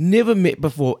 never met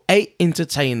before, 8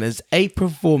 entertainers, 8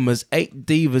 performers, 8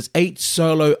 divas, 8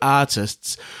 solo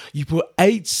artists. You put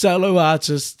 8 solo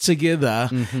artists together,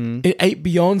 8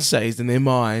 Beyoncés in their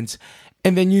minds.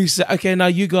 And then you say, okay, now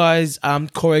you guys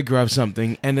choreograph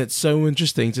something, and it's so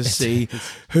interesting to see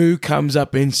who comes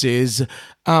up and says,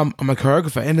 I'm a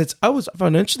choreographer. And I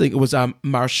found interesting. It was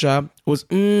Marsha, it was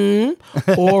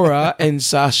Aura, and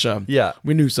Sasha. Yeah.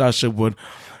 We knew Sasha would.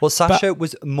 Well, Sasha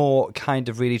was more kind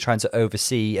of really trying to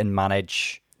oversee and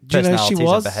manage Do you know personalities she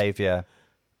was? and behaviour.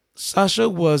 Sasha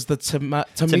was the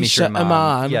Tamisha Iman.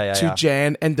 Iman Yeah. to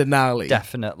Jan and Denali.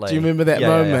 Definitely. Do you remember that Yeah.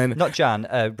 moment? Not Jan,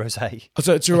 Rosé.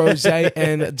 So to Rose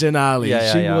and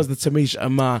Denali. She was the Tamisha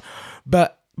Iman.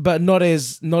 But not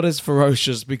as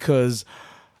ferocious because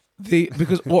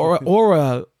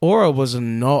Aura was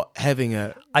not having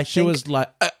it. She was like,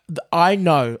 I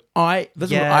know.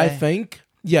 This is what I think.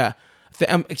 Yeah.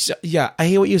 I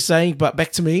hear what you're saying, but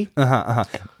back to me.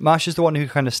 Marsha's the one who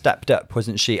kind of stepped up,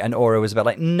 wasn't she? And Aura was a bit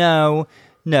like, no,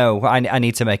 I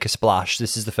need to make a splash.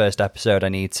 This is the first episode. I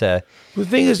need to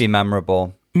be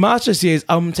memorable. Marsha says,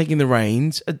 I'm taking the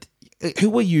reins.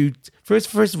 Who are you?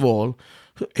 First of all,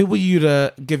 who were you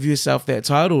to give yourself that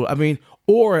title? I mean,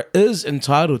 Aura is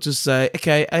entitled to say,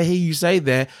 okay, I hear you say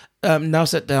that. Now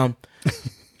sit down.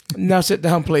 Now sit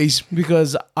down, please,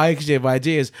 because I actually have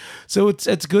ideas. So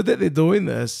it's good that they're doing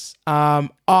this.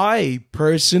 I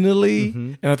personally,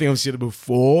 and I think I've said it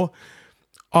before,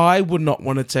 I would not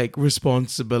want to take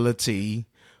responsibility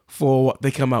for what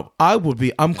they come up.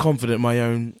 I'm confident in my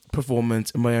own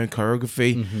performance and my own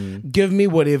choreography. Give me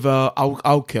whatever,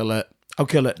 I'll kill it. I'll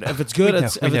kill it. If it's good,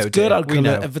 I'll kill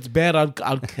it. If it's bad,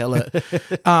 I'll kill it.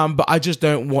 But I just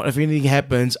don't want. If anything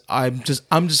happens, I'm just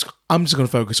going to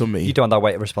focus on me. You don't want that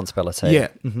weight of responsibility. Yeah.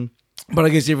 But I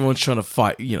guess everyone's trying to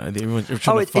fight. Everyone's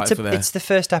trying to fight for that. It's the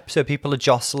first episode. People are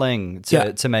jostling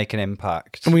to make an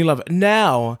impact, and we love it.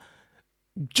 Now,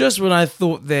 just when I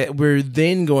thought that we're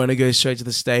then going to go straight to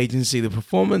the stage and see the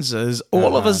performances,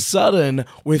 all of a sudden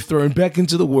we're thrown back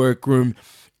into the workroom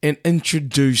and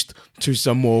introduced to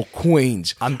some more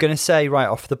queens. I'm going to say right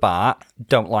off the bat,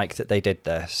 don't like that they did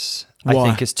this. Why? I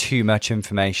think it's too much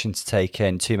information to take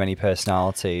in, too many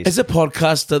personalities. As a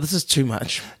podcaster, this is too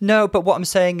much. No, but what I'm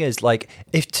saying is, like,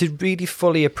 if to really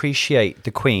fully appreciate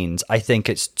the queens, I think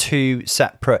it's two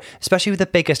separate, especially with the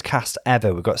biggest cast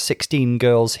ever. We've got 16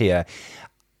 girls here.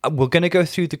 We're going to go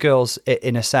through the girls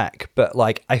in a sec, but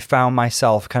like I found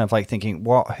myself kind of like thinking,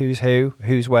 what, who's who,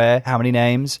 who's where, how many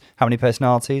names, how many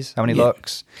personalities, how many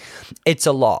looks. It's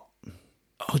a lot.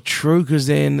 Oh, true, because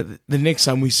then the next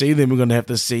time we see them, we're going to have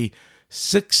to see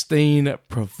 16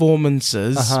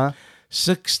 performances,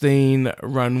 16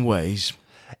 runways.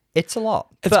 It's a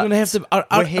lot. It's going to have to...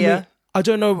 we're here. I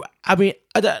don't know. I mean,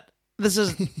 this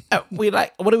is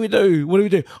what do we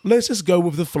do? Let's just go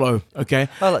with the flow, okay?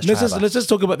 Oh, let's just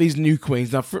talk about these new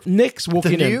queens now. Next,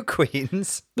 walking the in, new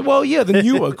queens. Well, yeah, the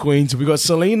newer queens. We got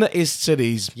Selena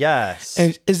Cities. Yes.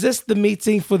 And is this the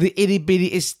meeting for the itty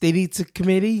bitty aesthetic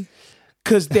committee?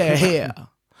 Because they're here.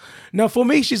 Now, for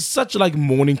me, she's such like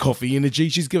morning coffee energy.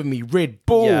 She's giving me Red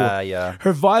Bull. Yeah.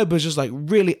 Her vibe was just like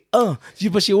really, but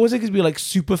she always gives me like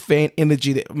super fan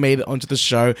energy that made it onto the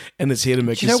show and is here to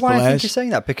make Do you know a splash. why I think you're saying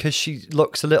that? Because she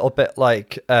looks a little bit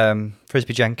like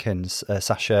Frisbee Jenkins,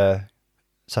 Sasha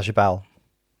Bell.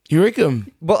 You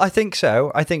reckon? Well, I think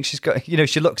so. I think she's got,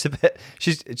 she looks a bit,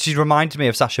 she reminded me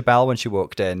of Sasha Bell when she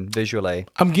walked in visually.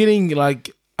 I'm getting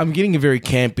a very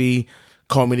campy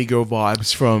comedy girl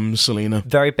vibes from Selena.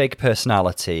 Very big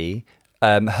personality.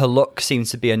 Her look seems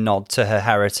to be a nod to her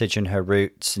heritage and her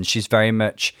roots, and she's very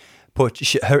much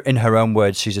in her own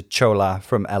words, she's a chola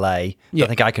from LA. I don't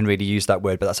think I can really use that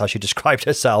word, but that's how she described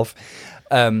herself.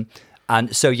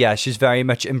 And so, yeah, she's very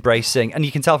much embracing, and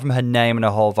you can tell from her name and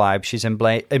her whole vibe, she's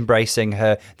embracing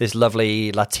this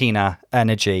lovely Latina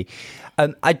energy.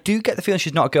 I do get the feeling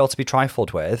she's not a girl to be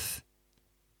trifled with.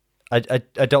 I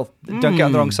don't get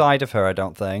on the wrong side of her, I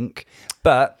don't think.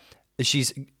 But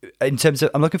she's, in terms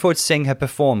of, I'm looking forward to seeing her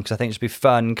perform because I think it'll be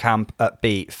fun, camp,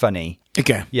 upbeat, funny.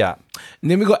 Okay. Yeah.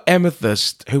 And then we got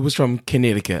Amethyst, who was from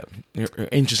Connecticut. Her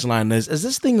interesting line is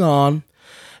this thing on?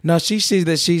 Now, she says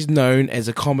that she's known as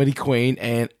a comedy queen,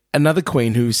 and another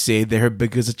queen who said that her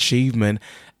biggest achievement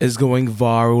is going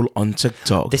viral on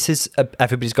TikTok. This is,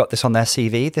 everybody's got this on their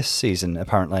CV this season,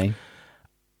 apparently.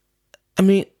 I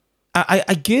mean,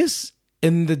 I guess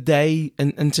in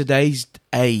today's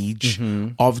age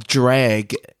of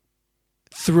drag,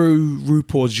 through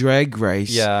RuPaul's Drag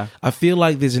Race, I feel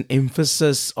like there's an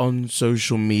emphasis on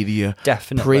social media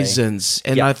presence,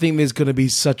 and I think there's going to be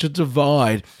such a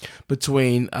divide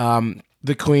between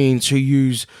the queens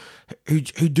who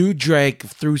do drag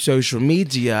through social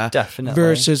media,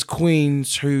 versus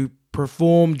queens who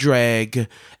perform drag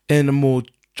in a more,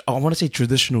 I want to say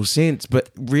traditional sense, but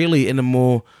really in a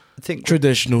more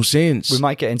traditional sense. We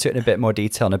might get into it in a bit more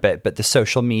detail in a bit, but the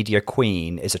social media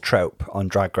queen is a trope on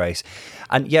Drag Race.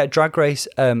 And yeah, Drag Race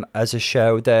as a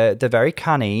show, they're very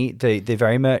canny. They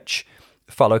very much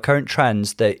follow current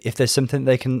trends. That if there's something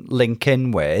they can link in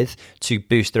with to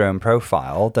boost their own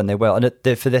profile, then they will. And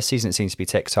for this season, it seems to be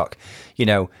TikTok.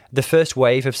 The first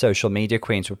wave of social media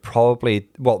queens were probably,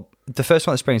 the first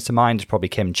one that springs to mind is probably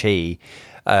Kim Chi.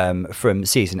 From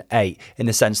season 8, in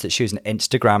the sense that she was an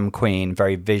Instagram queen,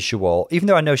 very visual, even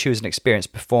though I know she was an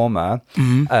experienced performer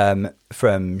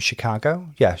from Chicago.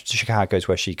 Yeah, Chicago is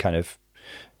where she kind of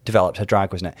developed her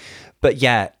drag, wasn't it? But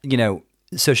yeah,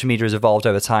 social media has evolved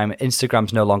over time.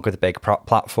 Instagram's no longer the big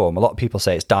platform. A lot of people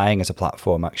say it's dying as a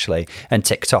platform, actually, and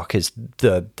TikTok is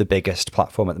the biggest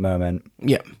platform at the moment.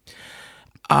 Yeah.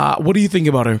 What do you think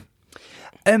about her?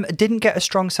 Didn't get a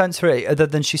strong sense for it, other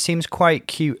than she seems quite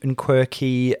cute and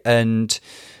quirky and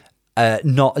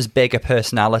not as big a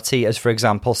personality as, for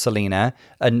example, Selena,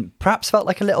 and perhaps felt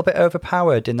like a little bit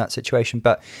overpowered in that situation.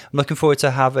 But I'm looking forward to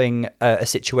having a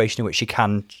situation in which she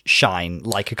can shine,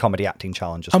 like a comedy acting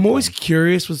challenge or something. I'm always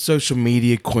curious with social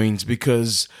media queens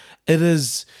because it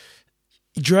is...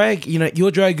 drag, your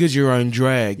drag is your own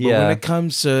drag, but when it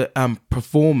comes to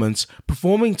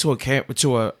performing to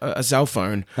a cell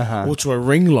phone or to a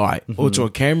ring light or to a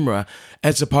camera,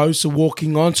 as opposed to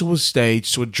walking onto a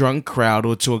stage to a drunk crowd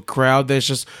or to a crowd that's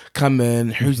just come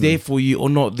in, who's there for you or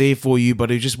not there for you, but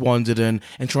who just wandered in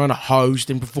and trying to host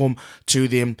and perform to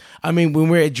them. I mean, when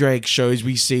we're at drag shows,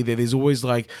 we see that there's always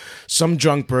like some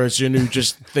drunk person who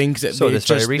just thinks that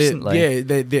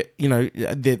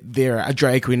they're a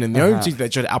drag queen in their own season. They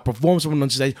try to outperform someone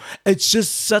on stage. It's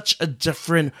just such a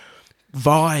different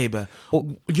vibe.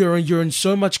 You're in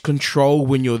so much control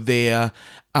when you're there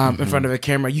in front of a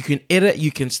camera. You can edit, you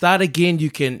can start again,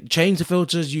 you can change the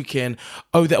filters, you can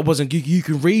that wasn't good. You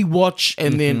can re-watch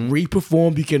and then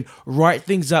re-perform. You can write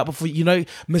things up before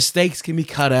mistakes can be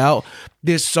cut out.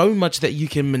 There's so much that you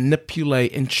can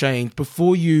manipulate and change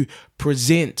before you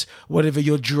present whatever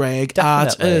your drag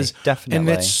art is. Definitely. And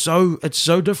it's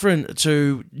so different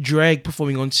to drag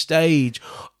performing on stage,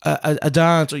 a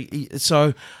dance.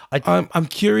 So I'm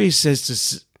curious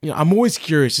I'm always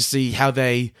curious to see how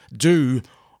they do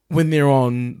when they're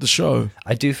on the show.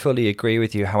 I do fully agree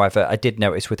with you. However, I did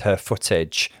notice with her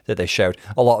footage that they showed,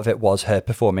 a lot of it was her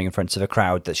performing in front of a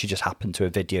crowd that she just happened to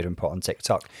have videoed and put on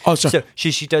TikTok. Oh, so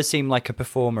she does seem like a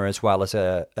performer as well as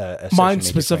a mine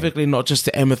specifically, queen. Not just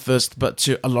to Amethyst, but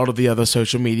to a lot of the other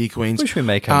social media queens. Which we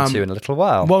may come to in a little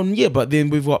while. Well, yeah, but then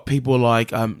we've got people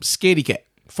like Scaredy Cat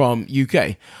from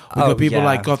UK. We've got people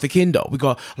like Gothic Kendall. We've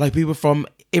got like people from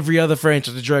every other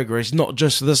franchise of Drag Race, not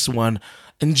just this one.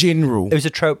 In general, it was a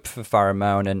trope for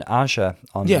Pheromone and Aja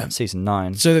on season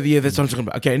 9. So that's what I'm talking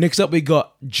about. Okay, next up we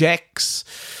got Jax.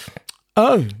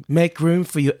 Oh, make room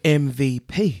for your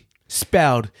MVP,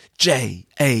 spelled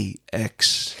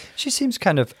Jax. She seems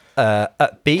kind of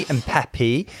upbeat and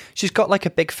peppy. She's got like a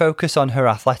big focus on her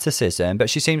athleticism, but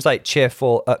she seems like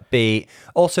cheerful, upbeat.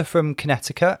 Also from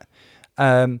Connecticut.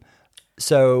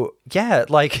 So yeah,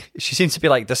 like she seems to be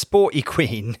like the sporty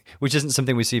queen, which isn't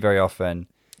something we see very often.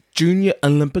 Junior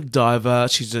Olympic diver.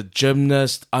 She's a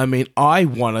gymnast. I mean, I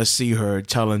want to see her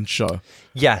talent show.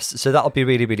 Yes, so that'll be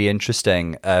really, really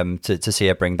interesting to see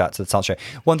her bring that to the talent show.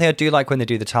 One thing I do like when they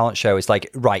do the talent show is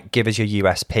like, right, give us your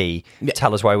USP. Yeah.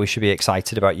 Tell us why we should be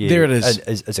excited about you. There it is.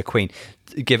 As a queen.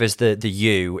 Give us the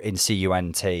U in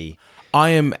CUNT. I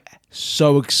am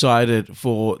so excited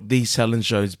for these talent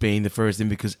shows being the first thing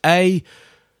because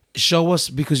show us,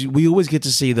 because we always get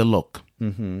to see the look.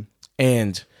 Mm-hmm.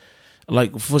 And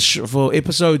like for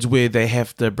episodes where they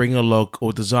have to bring a look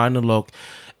or design a look,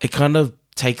 it kind of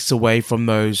takes away from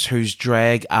those whose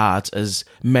drag art is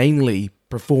mainly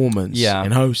performance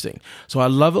and hosting. So I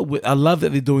love it. I love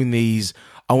that they're doing these.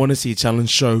 I want to see a talent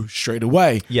show straight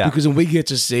away. Yeah. Because then we get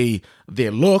to see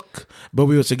their look, but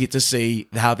we also get to see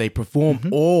how they perform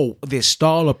or their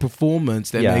style of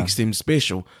performance that makes them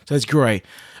special. So it's great.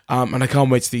 And I can't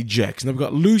wait to see Jax. And I've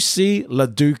got Lucy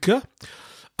LaDuca.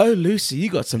 Oh, Lucy, you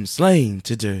got some slaying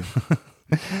to do.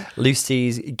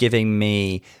 Lucy's giving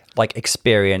me like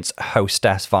experienced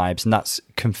hostess vibes, and that's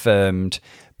confirmed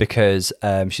because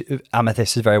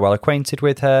Amethyst is very well acquainted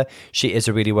with her. She is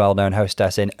a really well-known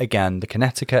hostess in, again, the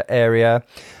Connecticut area.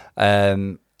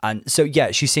 And so, yeah,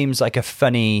 she seems like a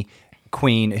funny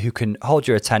queen who can hold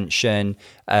your attention,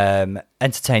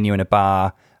 entertain you in a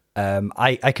bar.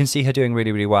 I can see her doing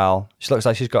really, really well. She looks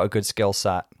like she's got a good skill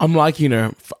set. I'm liking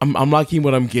her. I'm liking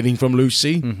what I'm getting from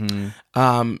Lucy.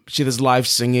 Mm-hmm. She does live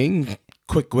singing,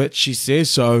 quick wit, she says.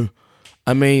 So,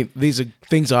 I mean, these are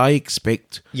things I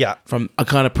expect from a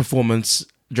kind of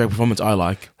drag performance I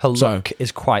like. Her look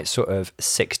is quite sort of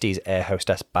 60s air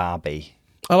hostess Barbie.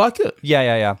 I like it.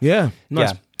 Yeah. Yeah,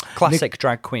 nice. Yeah. Classic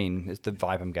drag queen is the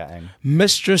vibe I'm getting.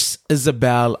 Mistress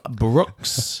Isabel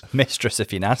Brooks. Mistress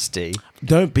if you're nasty.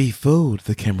 Don't be fooled.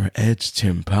 The camera adds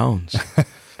 10 pounds.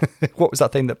 What was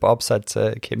that thing that Bob said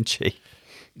to Kimchi?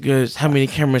 Goes, how many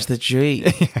cameras did you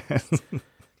eat?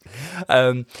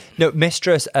 No,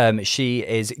 Mistress, she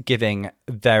is giving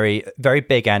very, very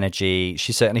big energy.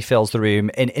 She certainly fills the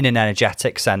room in an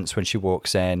energetic sense when she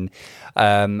walks in.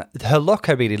 Her look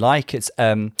I really like. It's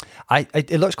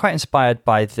it looks quite inspired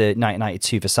by the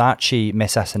 1992 Versace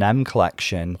Miss S&M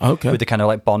collection. Okay. With the kind of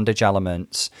like bondage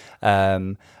elements.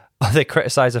 They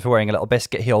criticise her for wearing a little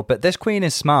biscuit heel, but this queen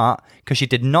is smart because she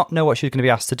did not know what she was going to be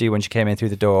asked to do when she came in through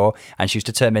the door, and she was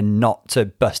determined not to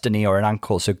bust a knee or an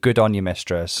ankle, so good on you,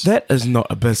 Mistress. That is not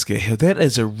a biscuit heel. That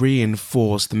is a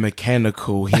reinforced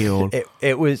mechanical heel.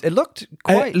 It looked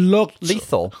quite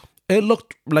lethal. It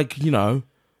looked like,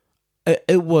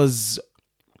 it was...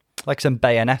 like some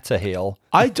Bayonetta heel.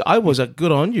 I was like,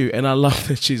 good on you. And I love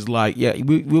that she's like,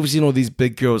 we've seen all these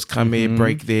big girls come here,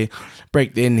 break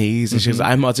their knees. And she's like,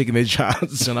 I'm not taking their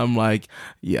chance. And I'm like,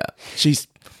 yeah, she's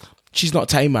not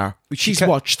Tamar. She's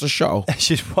watched the show.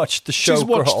 She's watched the show, She's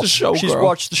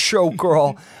watched the show,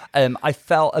 girl. I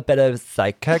felt a bit of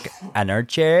psychic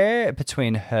energy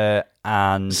between her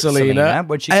and Selena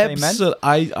when she came in.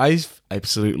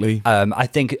 Absolutely. I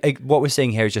think what we're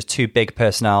seeing here is just two big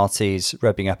personalities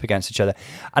rubbing up against each other.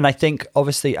 And I think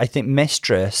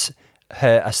Mistress,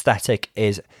 her aesthetic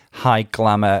is high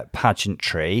glamour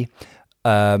pageantry,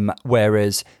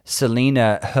 whereas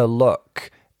Selena, her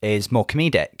look is more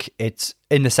comedic. It's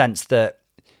in the sense that,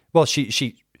 well,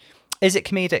 she is it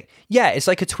comedic? Yeah, it's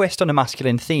like a twist on a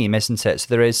masculine theme, isn't it? So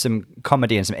there is some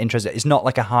comedy and some interest. It's not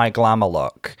like a high glamour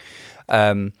look.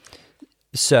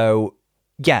 So,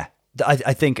 yeah,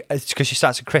 I think it's because she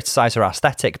starts to criticize her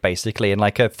aesthetic, basically, in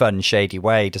like a fun, shady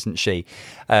way, doesn't she?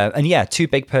 And yeah, two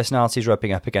big personalities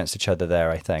rubbing up against each other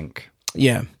there, I think.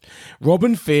 Yeah.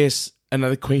 Robin Fierce,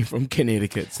 another queen from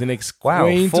Connecticut. It's the next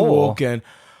queen to walk in.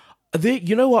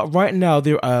 You know what? Right now,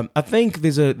 I think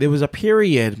there was a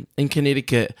period in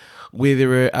Connecticut where there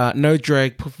were no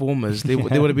drag performers. There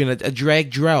would have been a drag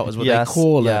drought, is what they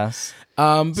call it. Yes.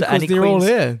 Because so they're all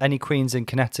here. Any queens in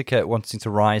Connecticut wanting to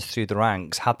rise through the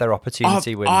ranks had their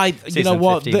opportunity when you know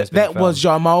what? That was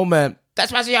your moment.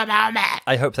 That was your moment.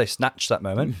 I hope they snatched that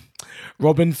moment.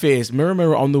 Robin Fierce, mirror,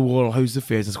 mirror on the wall, who's the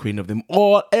fiercest queen of them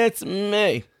all? It's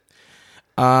me.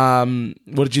 What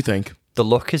did you think? The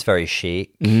look is very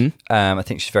chic. Mm-hmm. I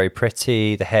think she's very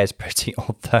pretty. The hair's pretty,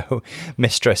 although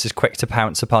Mistress is quick to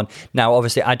pounce upon. Now,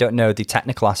 obviously, I don't know the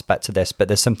technical aspect of this, but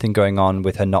there's something going on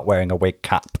with her not wearing a wig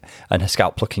cap and her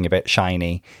scalp looking a bit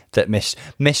shiny that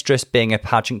Mistress, being a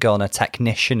pageant girl and a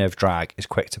technician of drag, is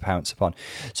quick to pounce upon.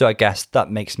 So I guess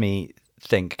that makes me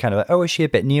think kind of like, oh, is she a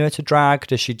bit newer to drag?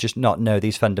 Does she just not know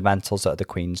these fundamentals that other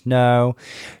queens know?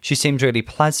 She seems really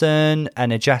pleasant,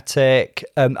 energetic.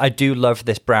 I do love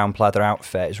this brown pleather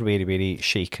outfit. It's really, really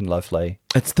chic and lovely.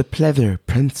 It's the pleather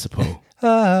principle.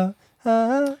 Now,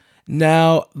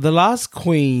 the last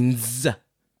queens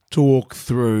to walk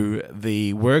through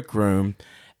the workroom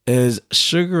is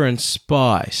Sugar and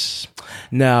Spice.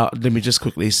 Now, let me just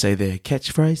quickly say their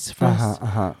catchphrase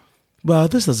first. Well,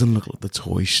 this doesn't look like the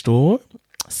toy store.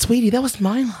 Sweetie, that was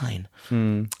my line.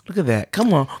 Look at that.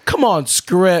 Come on,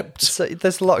 script. So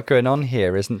there's a lot going on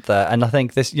here, isn't there? And I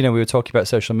think this, we were talking about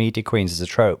social media queens as a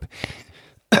trope.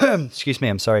 Excuse me,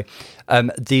 I'm sorry.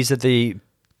 These are the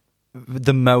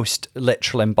most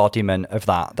literal embodiment of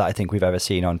that I think we've ever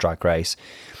seen on Drag Race.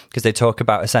 Because they talk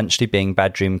about essentially being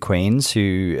bedroom queens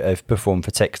who have performed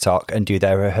for TikTok and do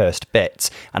their rehearsed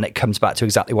bits. And it comes back to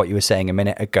exactly what you were saying a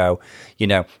minute ago.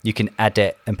 You can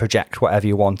edit and project whatever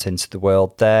you want into the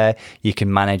world there. You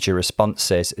can manage your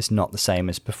responses. It's not the same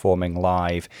as performing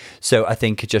live. So I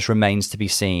think it just remains to be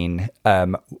seen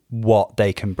what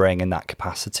they can bring in that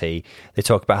capacity. They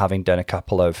talk about having done a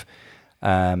couple of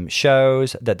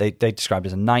shows that they described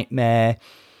as a nightmare.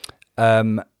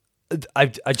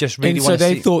 I just really want to see...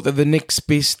 So they thought that the next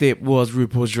best step was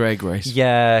RuPaul's Drag Race.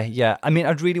 Yeah. I mean,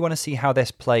 I'd really want to see how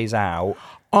this plays out.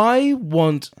 I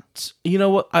want... You know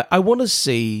what? I want to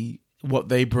see what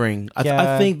they bring.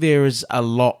 I think there is a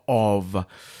lot of...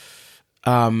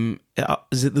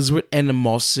 there's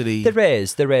animosity. There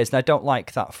is, and I don't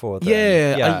like that for them.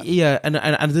 Yeah. And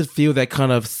I did feel that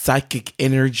kind of psychic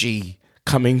energy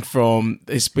coming from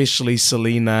especially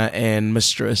Selena and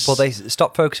Mistress. Well, they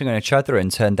stopped focusing on each other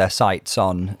and turned their sights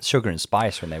on Sugar and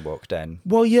Spice when they walked in.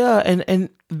 Well, yeah, and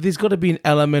there's got to be an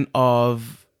element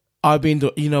of I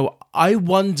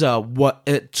wonder what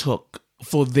it took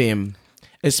for them,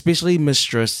 especially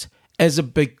Mistress, as a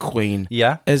big queen,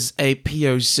 as a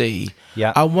POC.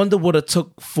 Yeah, I wonder what it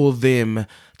took for them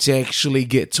to actually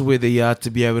get to where they are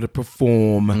to be able to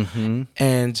perform.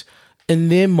 And in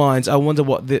their minds, I wonder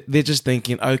what they're just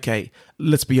thinking. Okay,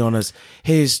 let's be honest.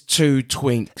 Here's two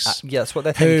twinks. That's what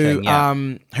they're thinking.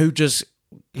 Who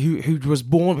was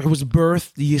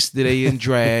birthed yesterday in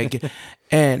drag,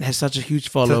 and has such a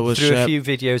huge followership. Through a few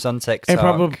videos on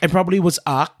TikTok, and probably was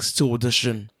asked to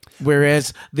audition.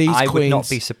 Whereas these I queens, would not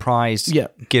be surprised,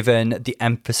 given the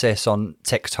emphasis on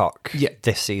TikTok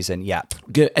this season. Yeah,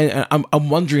 and I'm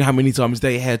wondering how many times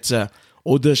they had to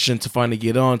audition to finally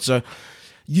get on. So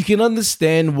you can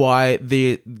understand why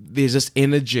there's this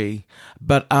energy,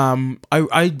 but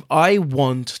I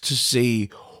want to see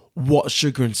what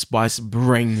Sugar and Spice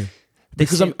bring,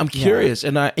 because I'm curious,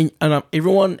 and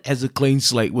everyone has a clean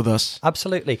slate with us.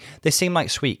 Absolutely, they seem like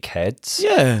sweet kids.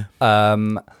 Yeah.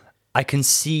 I can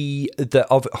see that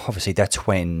obviously they're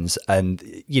twins, and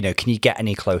can you get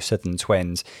any closer than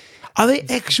twins? Are they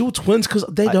actual twins? Because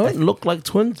they don't look like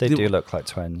twins. They do look like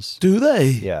twins. Do they?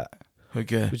 Yeah.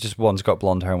 Okay. Just one's got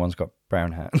blonde hair and one's got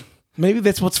brown hair. Maybe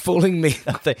that's what's fooling me.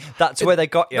 That's where they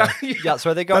got you. That's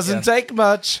where they got Doesn't take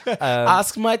much.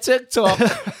 Ask my TikTok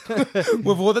with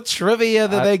all the trivia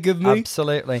that they give me.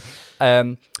 Absolutely.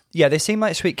 They seem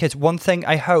like sweet kids. One thing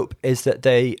I hope is that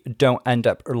they don't end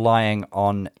up relying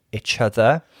on each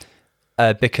other,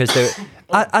 because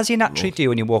as you naturally do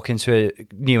when you walk into a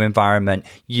new environment,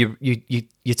 you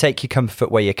take your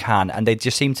comfort where you can, and they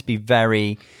just seem to be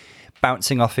very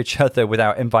bouncing off each other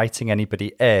without inviting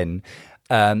anybody in.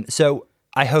 So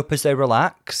I hope as they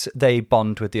relax, they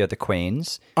bond with the other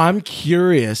queens. I'm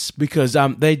curious because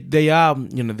they are,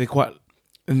 they're quite,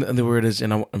 and the word is,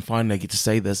 and I'm finally I get to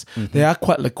say this, they are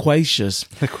quite loquacious.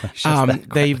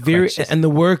 They very in the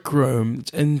workroom,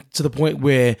 and to the point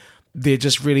where they're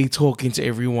just really talking to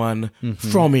everyone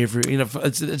from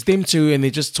it's them two, and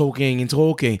they're just talking and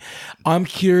talking. I'm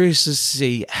curious to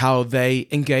see how they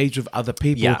engage with other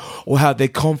people, or how their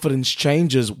confidence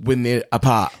changes when they're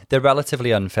apart. They're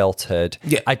relatively unfiltered.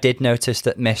 Yeah. I did notice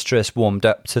that Mistress warmed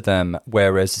up to them,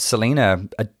 whereas Selena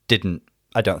didn't.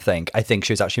 I don't think. I think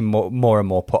she was actually more and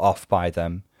more put off by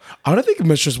them. I don't think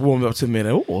Mistress warmed up to me at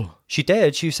all. She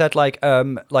did. She said,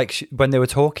 when they were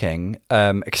talking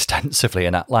extensively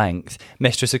and at length,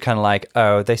 Mistress was kind of like,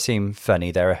 "Oh, they seem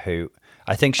funny. They're a hoot."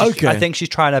 I think she's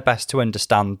trying her best to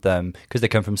understand them because they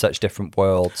come from such different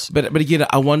worlds. But again,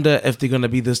 I wonder if they're going to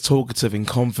be this talkative and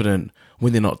confident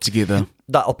when they're not together.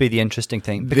 That'll be the interesting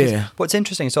thing. Because what's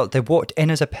interesting is that they walked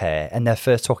in as a pair, and their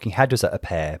first talking head was at a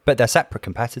pair, but they're separate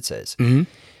competitors. Mm-hmm.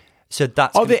 So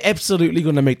that's... they're absolutely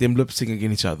going to make them lip-sync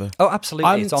against each other. Oh,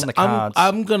 absolutely. It's on the cards.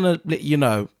 I'm going to let you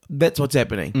know that's what's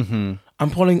happening. Mm-hmm. I'm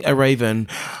pulling a Raven.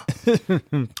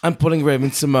 I'm pulling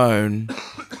Raven Simone.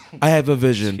 I have a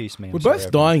vision. Excuse me, I'm we're sorry,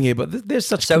 both dying here, but there's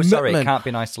such So commitment. sorry, it can't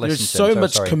be nice to listen There's to. so I'm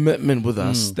much sorry. commitment with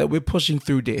us that we're pushing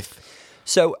through death.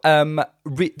 So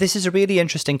this is a really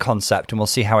interesting concept, and we'll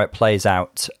see how it plays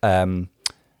out.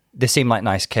 They seem like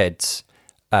nice kids.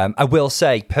 I will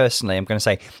say, personally, I'm going to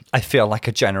say, I feel like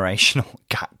a generational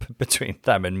gap between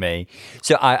them and me.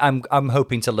 So I'm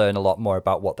hoping to learn a lot more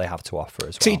about what they have to offer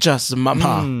as well. Teach us,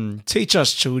 mama. Teach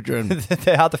us, children.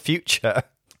 They are the future.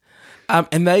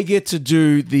 And they get to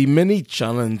do the mini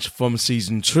challenge from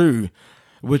season 2,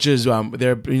 which is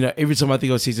they're every time I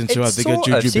think of season 2, I think of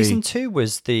Jujubee. Season 2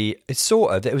 was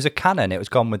it was a canon. It was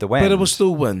Gone with the Wind. But it was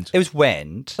still wind. It was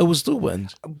wind. It was still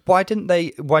wind. Why didn't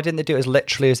they do it as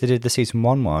literally as they did the season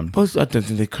 1 one? Well, I don't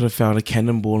think they could have found a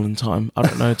cannonball in time. I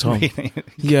don't know, Tom. Really?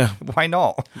 Yeah. Why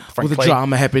not? With Frankly. the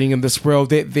drama happening in this world,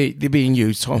 they're being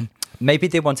used, Tom. Maybe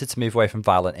they wanted to move away from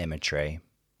violent imagery.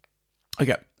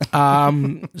 Okay.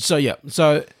 So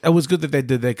it was good that they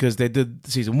did that because they did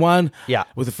season 1. Yeah.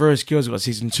 With the first girls, we got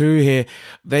season 2 here.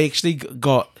 They actually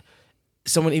got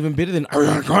someone even better than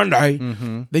Ariana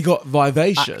Grande. They got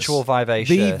Vivacious. Actual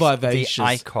Vivacious. The Vivacious. The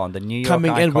icon, the New York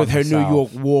coming icon in with her herself. New York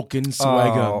walk-in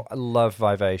swagger. Oh, I love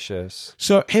Vivacious.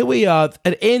 So here we are.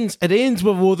 It ends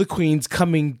with all the queens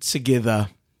coming together.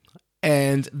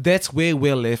 And that's where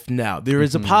we're left now. There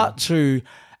is a part 2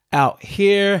 out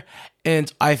here.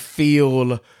 And I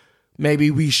feel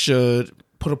maybe we should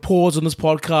put a pause on this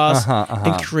podcast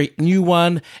and create a new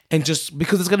one. And just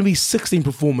because it's going to be 16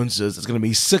 performances, it's going to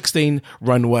be 16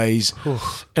 runways.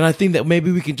 And I think that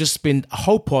maybe we can just spend a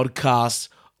whole podcast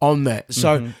on that.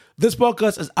 So this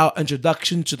podcast is our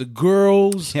introduction to the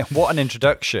girls. Yeah, what an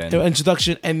introduction. Their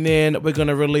introduction. And then we're going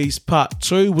to release part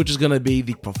 2, which is going to be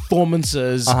the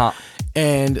performances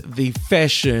and the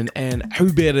fashion. And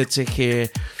who better to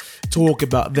talk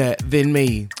about that than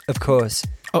me? Of course.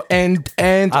 Oh, and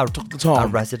Dr. Tom, our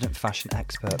resident fashion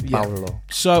expert, Paolo.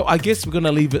 So I guess we're going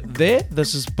to leave it there.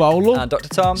 This is Paolo. And Dr.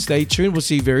 Tom. Stay tuned. We'll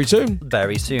see you very soon.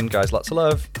 Very soon, guys. Lots of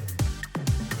love.